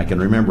memory. I can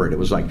remember it. It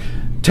was like,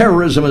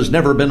 terrorism has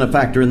never been a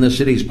factor in this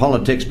city's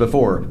politics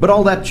before, but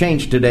all that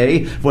changed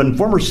today when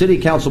former city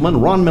councilman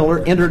Ron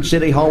Miller entered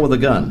City Hall with a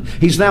gun.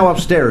 He's now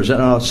upstairs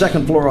in a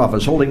second-floor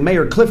office holding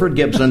Mayor Clifford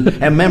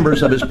Gibson and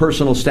members of his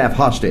personal staff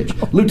hostage.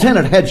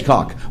 Lieutenant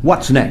Hedgecock,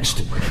 what's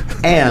next?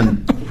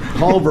 And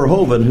Paul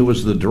Verhoeven, who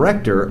was the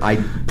director, I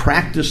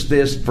practiced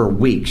this for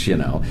weeks,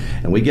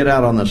 and we get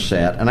out on the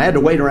set, and I had to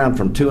wait around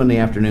from 2 in the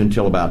afternoon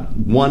till about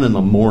 1 in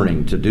the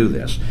morning to do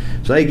this.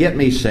 So they get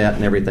me set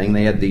and everything.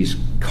 They had these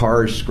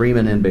cars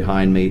screaming in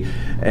behind me,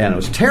 and it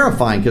was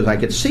terrifying because I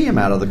could see them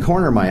out of the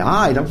corner of my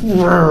eye.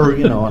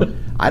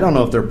 I don't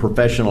know if they're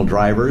professional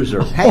drivers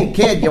or, hey,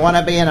 kid, you want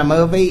to be in a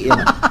movie?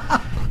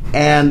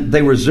 And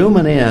they were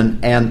zooming in,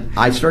 and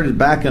I started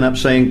backing up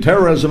saying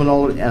terrorism and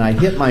all, and I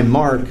hit my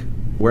mark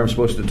where I'm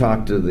supposed to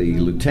talk to the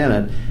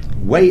lieutenant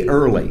way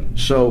early.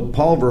 So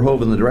Paul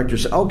Verhoeven, the director,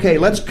 said, okay,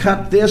 let's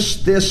cut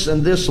this,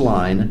 and this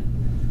line.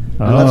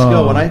 And let's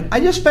go. And I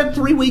just spent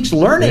 3 weeks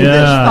learning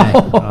this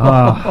thing.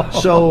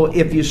 So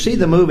if you see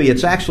the movie,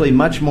 it's actually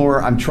much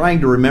more, I'm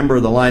trying to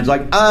remember the lines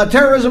like,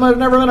 terrorism has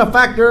never been a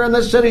factor in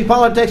this city's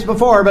politics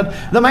before, but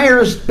the mayor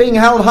is being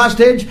held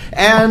hostage,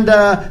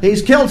 and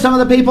he's killed some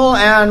of the people,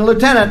 and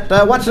Lieutenant,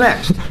 what's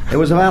next? It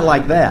was about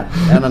like that.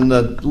 And then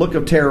the look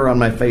of terror on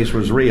my face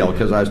was real,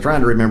 because I was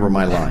trying to remember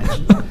my lines.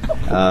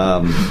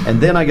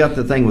 And then I got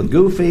the thing with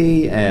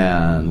Goofy,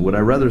 and would I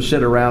rather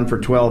sit around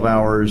for 12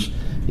 hours,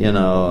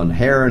 and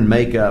hair and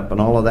makeup and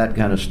all of that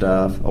kind of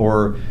stuff,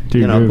 or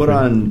put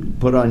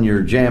on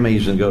your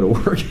jammies and go to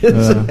work.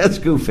 That's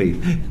Goofy.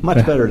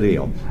 Much better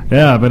deal.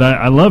 Yeah, but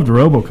I loved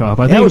RoboCop.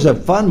 I think it was a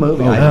fun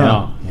movie.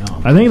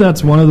 I think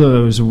that's one of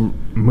those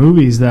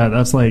movies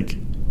that's like,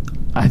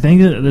 I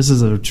think that this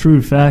is a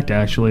true fact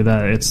actually,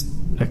 that it's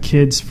a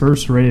kid's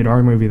first rated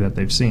R movie that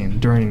they've seen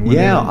during.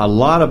 A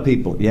lot of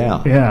people.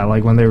 Yeah,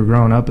 like when they were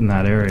growing up in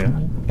that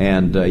area.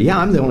 And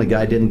I'm the only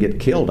guy who didn't get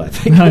killed, I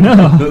think, in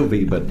that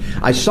movie. But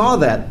I saw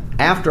that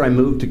after I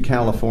moved to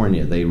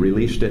California. They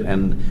released it,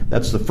 and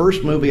that's the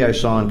first movie I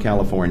saw in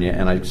California,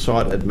 and I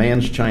saw it at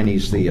Mann's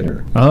Chinese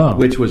Theater,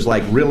 which was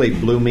like really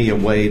blew me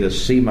away to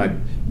see my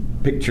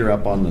picture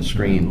up on the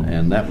screen,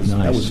 and that was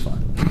nice. That was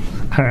fun.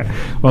 All right.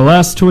 Well,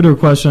 last Twitter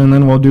question, and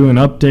then we'll do an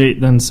update,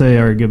 then say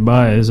our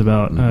goodbyes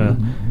about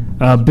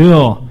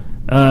Bill.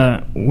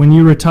 When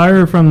you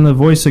retire from the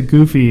voice of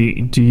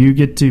Goofy, do you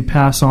get to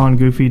pass on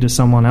Goofy to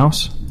someone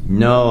else?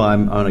 No,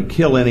 I'm going to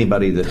kill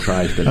anybody that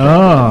tries to.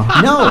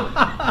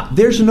 No,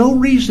 there's no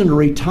reason to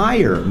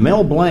retire.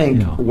 Mel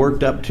Blanc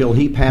worked up till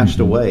he passed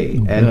away,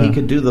 and he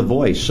could do the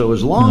voice. So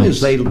as long as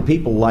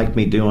people like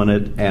me doing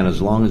it, and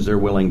as long as they're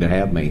willing to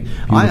have me,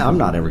 I'm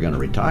not ever going to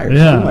retire.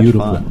 Yeah, it's too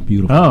much fun.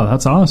 Beautiful. Oh,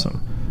 that's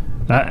awesome.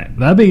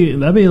 That'd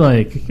be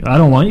like, I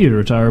don't want you to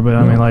retire, but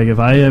I mean, like, if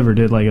I ever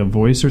did like a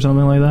voice or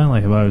something like that,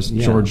 like if I was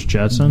George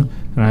Jetson,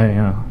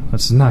 and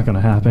that's not going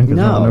to happen because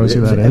no one knows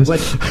who that is.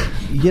 But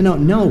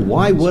no,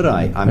 why would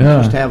I? I'm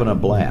just having a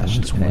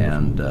blast,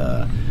 and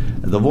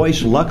the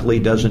voice luckily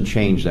doesn't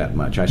change that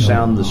much. I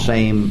sound the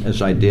same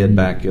as I did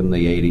back in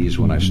the '80s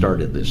when I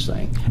started this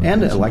thing,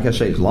 and like I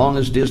say, as long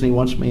as Disney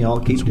wants me, I'll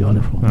keep doing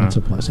it. That's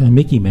a plus. And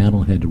Mickey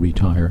Mantle had to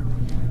retire,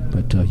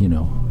 but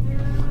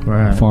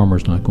Right.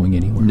 Farmer's not going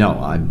anywhere. No,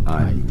 I'm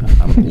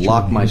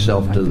locked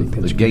myself to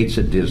the gates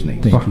at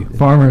Disney. Thank you.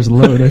 Farmer's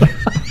loaded.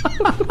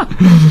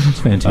 It's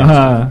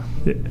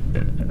fantastic.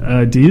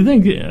 Do you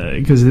think,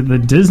 because the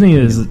Disney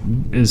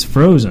is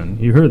frozen?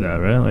 You heard that,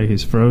 right? Like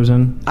he's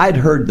frozen. I'd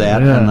heard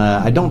that, and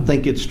I don't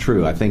think it's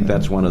true. I think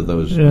that's one of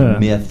those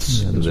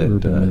myths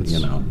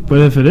that. But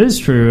if it is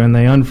true and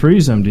they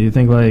unfreeze him, do you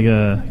think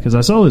because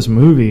I saw this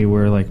movie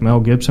where like Mel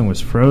Gibson was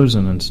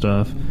frozen and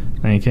stuff.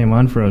 And he came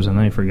unfrozen,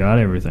 and he forgot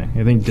everything.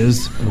 You think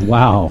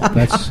Wow,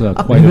 that's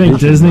quite. You think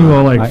Disney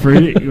will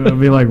will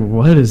be like,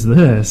 what is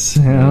this?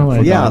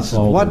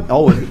 What?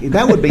 Oh,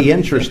 that would be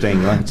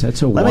interesting.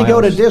 That's Let me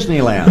go to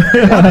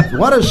Disneyland.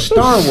 What is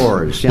Star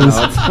Wars?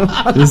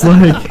 It's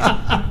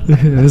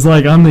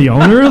like I'm the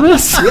owner of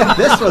this. Yeah,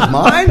 this was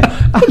mine.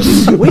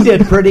 We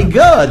did pretty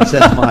good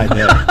since my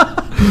day.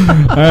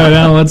 All right,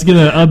 now let's get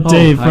an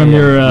update from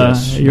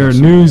your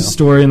news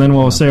story, and then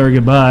we'll say our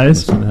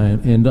goodbyes.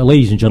 And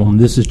ladies and gentlemen,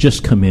 this has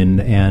just come in,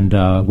 and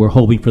we're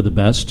hoping for the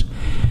best.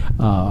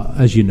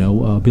 As you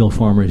know, Bill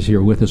Farmer is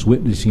here with us,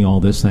 witnessing all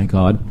this, thank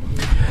God.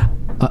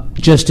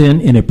 Just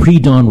in a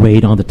pre-dawn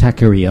raid on the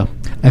taqueria,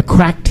 a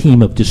crack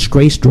team of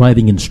disgraced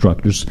driving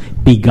instructors,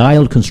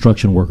 beguiled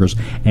construction workers,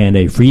 and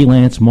a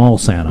freelance mall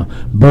Santa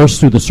burst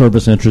through the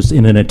service entrance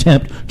in an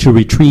attempt to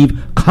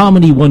retrieve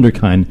comedy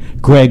wonderkind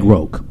Greg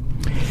Roke.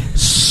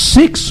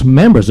 6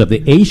 members of the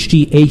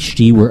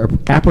HGHG were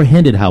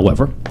apprehended,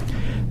 however.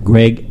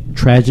 Greg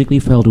tragically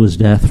fell to his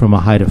death from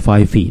a height of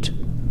 5 feet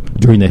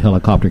during the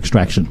helicopter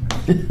extraction.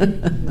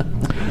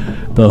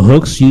 The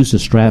hooks used to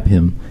strap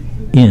him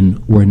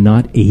in were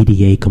not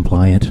ADA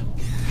compliant.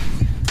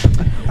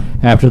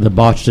 After the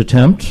botched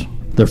attempt,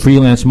 The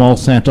freelance mall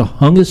Santa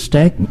hung his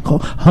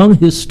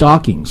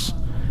stockings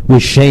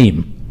with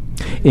shame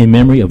in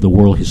memory of the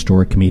world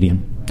historic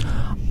comedian.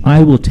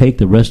 I will take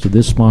the rest of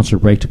this sponsor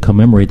break to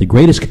commemorate the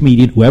greatest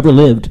comedian who ever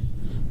lived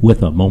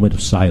with a moment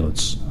of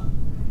silence.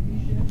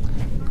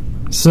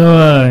 So,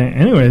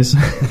 anyways,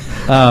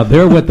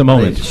 bear with the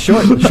moment.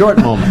 Short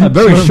moment. A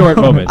very short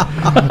moment.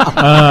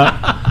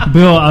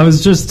 Bill, I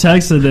was just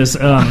texted this.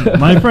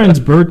 My friend's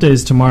birthday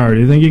is tomorrow. Do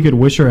you think you could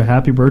wish her a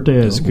happy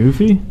birthday as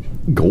Goofy?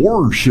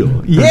 Gorsh.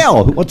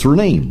 Yeah, what's her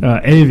name?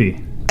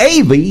 Avi.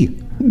 Avi.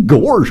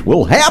 Gorsh.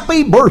 Well,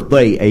 happy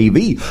birthday,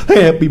 Avi.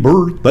 Happy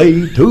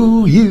birthday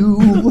to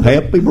you.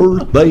 Happy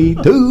birthday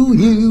to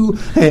you.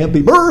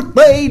 Happy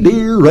birthday,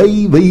 dear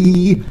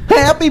Avi.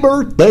 Happy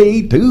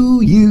birthday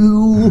to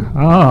you.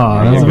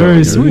 Oh, that's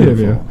very sweet of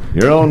you.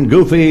 Your own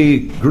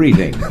Goofy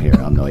greeting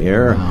here on the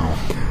air.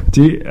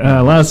 Do you,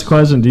 last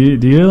question. Do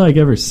you like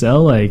ever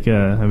sell I'd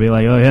be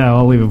like, oh yeah,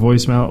 I'll leave a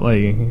voicemail.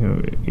 Like,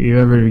 you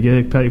ever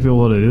get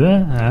people to do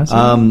that?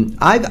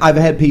 I've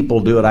had people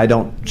do it. I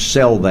don't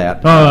sell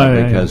that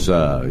because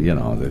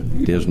the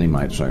Disney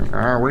might say,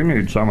 we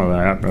need some of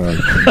that.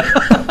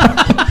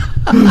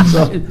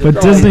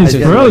 But Disney's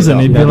Frozen.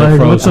 He'd be like,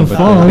 what's a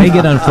phone? They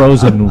get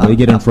unfrozen. They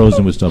get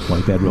unfrozen with stuff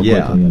like that real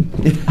quickly.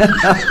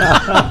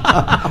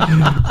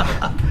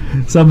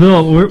 So,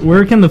 Bill,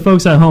 where can the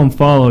folks at home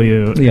follow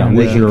you? Yeah,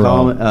 they can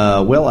call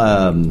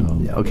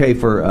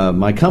for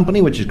my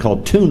company, which is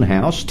called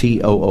Toonhouse,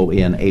 TOONHOUSE,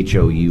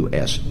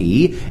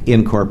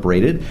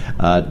 Incorporated.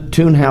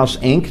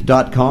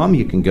 ToonhouseInc.com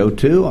you can go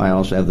to. I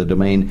also have the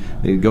domain.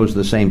 It goes to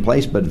the same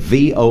place, but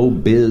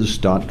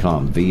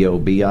VOBiz.com,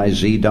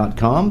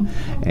 VOBIZ.com,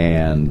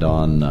 and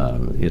on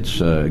it's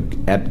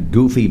at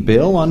Goofy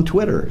Bill on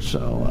Twitter.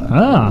 So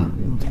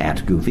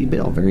at Goofy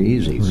Bill, very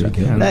easy. I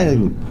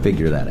can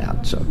figure that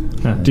out. So.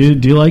 Do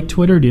you like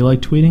Twitter? Do you like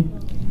tweeting?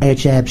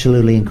 It's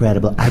absolutely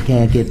incredible. I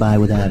can't get by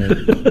without it.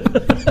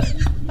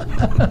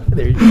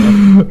 There you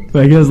go.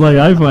 Because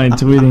I find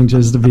tweeting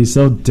just to be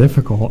so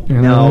difficult.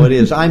 No, it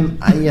is. I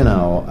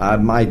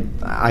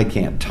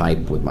can't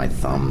type with my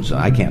thumbs.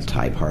 I can't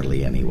type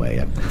hardly anyway.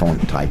 I'm phone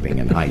typing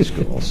in high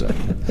school. So,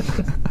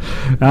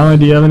 Alan,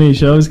 do you have any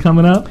shows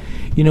coming up?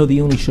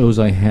 The only shows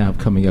I have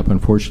coming up,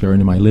 unfortunately, are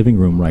in my living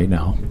room right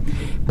now.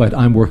 But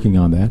I'm working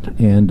on that.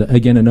 And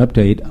again, an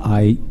update,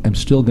 I am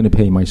still going to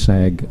pay my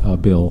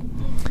SAG bill.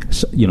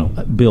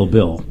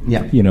 Bill.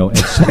 Yeah.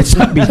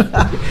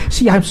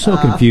 See, I'm so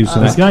confused.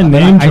 This guy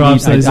name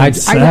drops.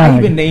 I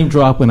even name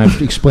drop when I'm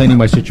explaining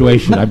my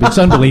situation. It's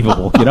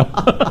unbelievable,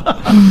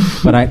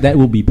 But that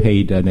will be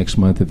paid next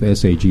month if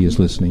SAG is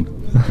listening.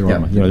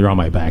 They're on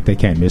my back. They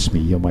can't miss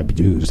me. My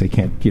dues. They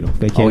can't.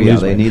 They can't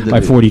lose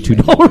my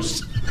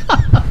 $42.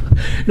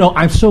 No,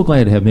 I'm so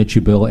glad to have met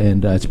you, Bill,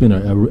 and it's been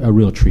a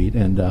real treat.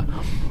 And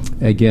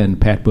again,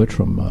 Pat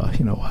Buttram,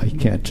 I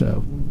can't.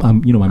 My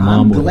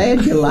mom. I'm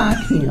glad you like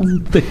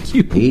him. Thank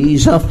you.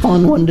 He's a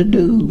fun one to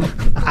do.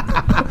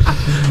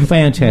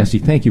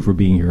 Fantastic. Thank you for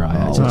being here.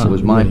 It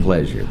was my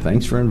pleasure.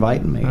 Thanks for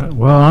inviting me.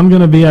 Well, I'm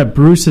going to be at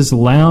Bruce's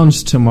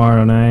Lounge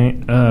tomorrow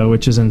night,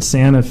 which is in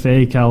Santa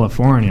Fe,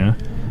 California.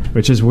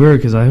 Which is weird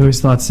because I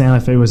always thought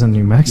Santa Fe was in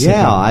New Mexico.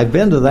 Yeah, I've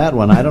been to that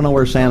one. I don't know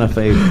where Santa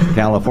Fe,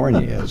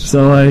 California is.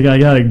 So, I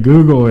got to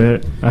Google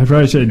it. I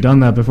probably should have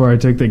done that before I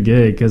took the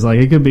gig because,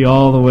 it could be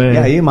all the way.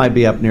 Yeah, you might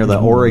be up near the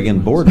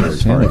Oregon border.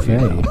 Santa Fe.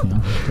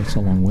 That's a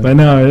long way. But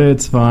no,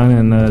 it's fun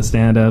and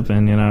stand-up.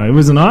 And, it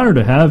was an honor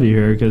to have you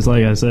here because,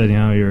 like I said,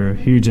 you're a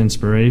huge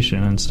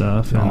inspiration and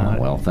stuff. And,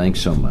 well, thanks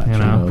so much.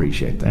 I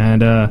appreciate that.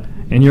 And,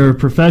 in your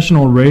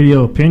professional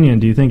radio opinion,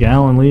 do you think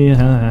Alan Lee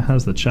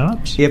has the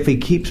chops? If he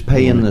keeps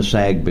paying the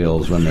SAG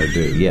bills when they're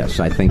due, yes,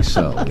 I think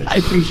so. I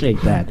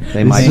appreciate that.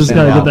 They might just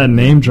got to get that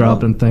name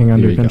dropping thing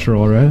under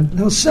control, right?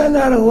 They'll send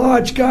out a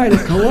large guy to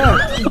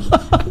collect.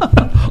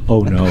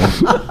 Oh, no.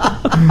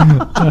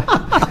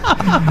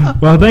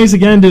 Well, thanks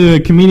again to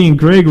comedian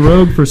Greg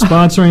Rogue for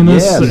sponsoring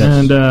this. Yes.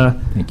 And,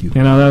 thank you.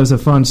 That was a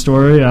fun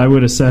story. I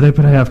would have said it,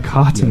 but I have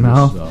cotton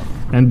mouth.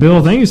 And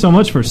Bill, thank you so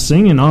much for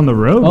singing on the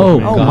road.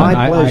 God,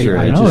 my pleasure.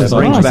 It just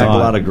brings back a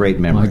lot of great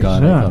memories. My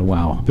God, yeah.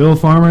 Wow. Bill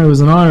Farmer, it was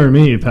an honor to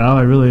meet you, pal.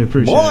 I really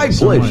appreciate it. My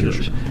pleasure.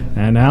 So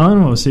and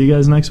Alan, we'll see you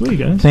guys next week,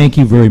 guys. Thank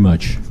you very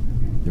much.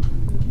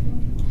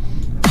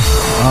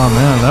 Oh,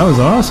 man, that was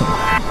awesome.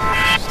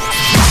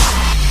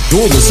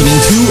 You're listening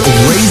to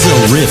Reza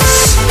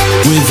Riffs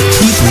with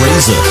Keith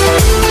Reza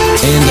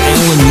and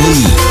Alan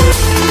Lee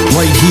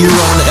right here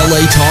on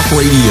LA Talk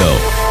Radio.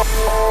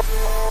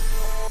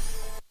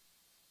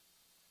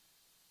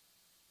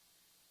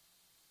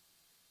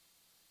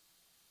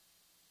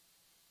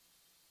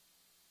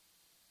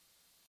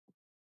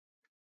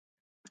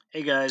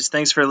 Hey guys,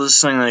 thanks for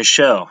listening to the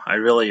show. I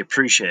really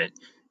appreciate it.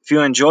 If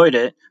you enjoyed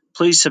it,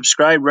 please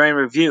subscribe, rate, and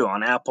review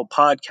on Apple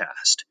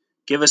Podcast.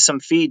 Give us some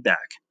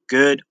feedback.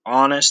 Good,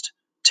 honest,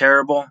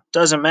 terrible,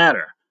 doesn't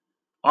matter.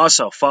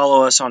 Also,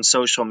 follow us on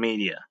social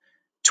media.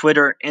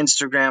 Twitter,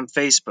 Instagram,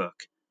 Facebook,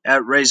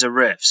 at Reza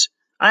Riffs.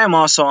 I am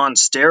also on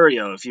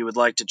Stereo if you would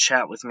like to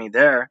chat with me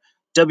there.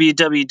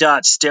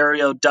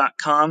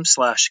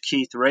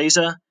 www.stereo.com/Keith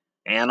Reza.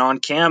 and on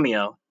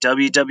Cameo,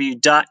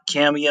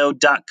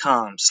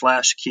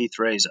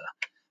 www.cameo.com/KeithReza.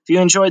 If you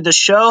enjoyed the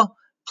show,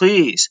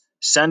 please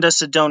send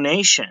us a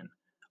donation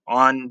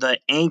on the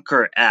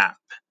Anchor app.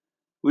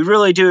 We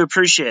really do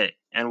appreciate it,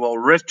 and we'll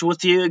riff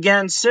with you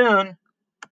again soon.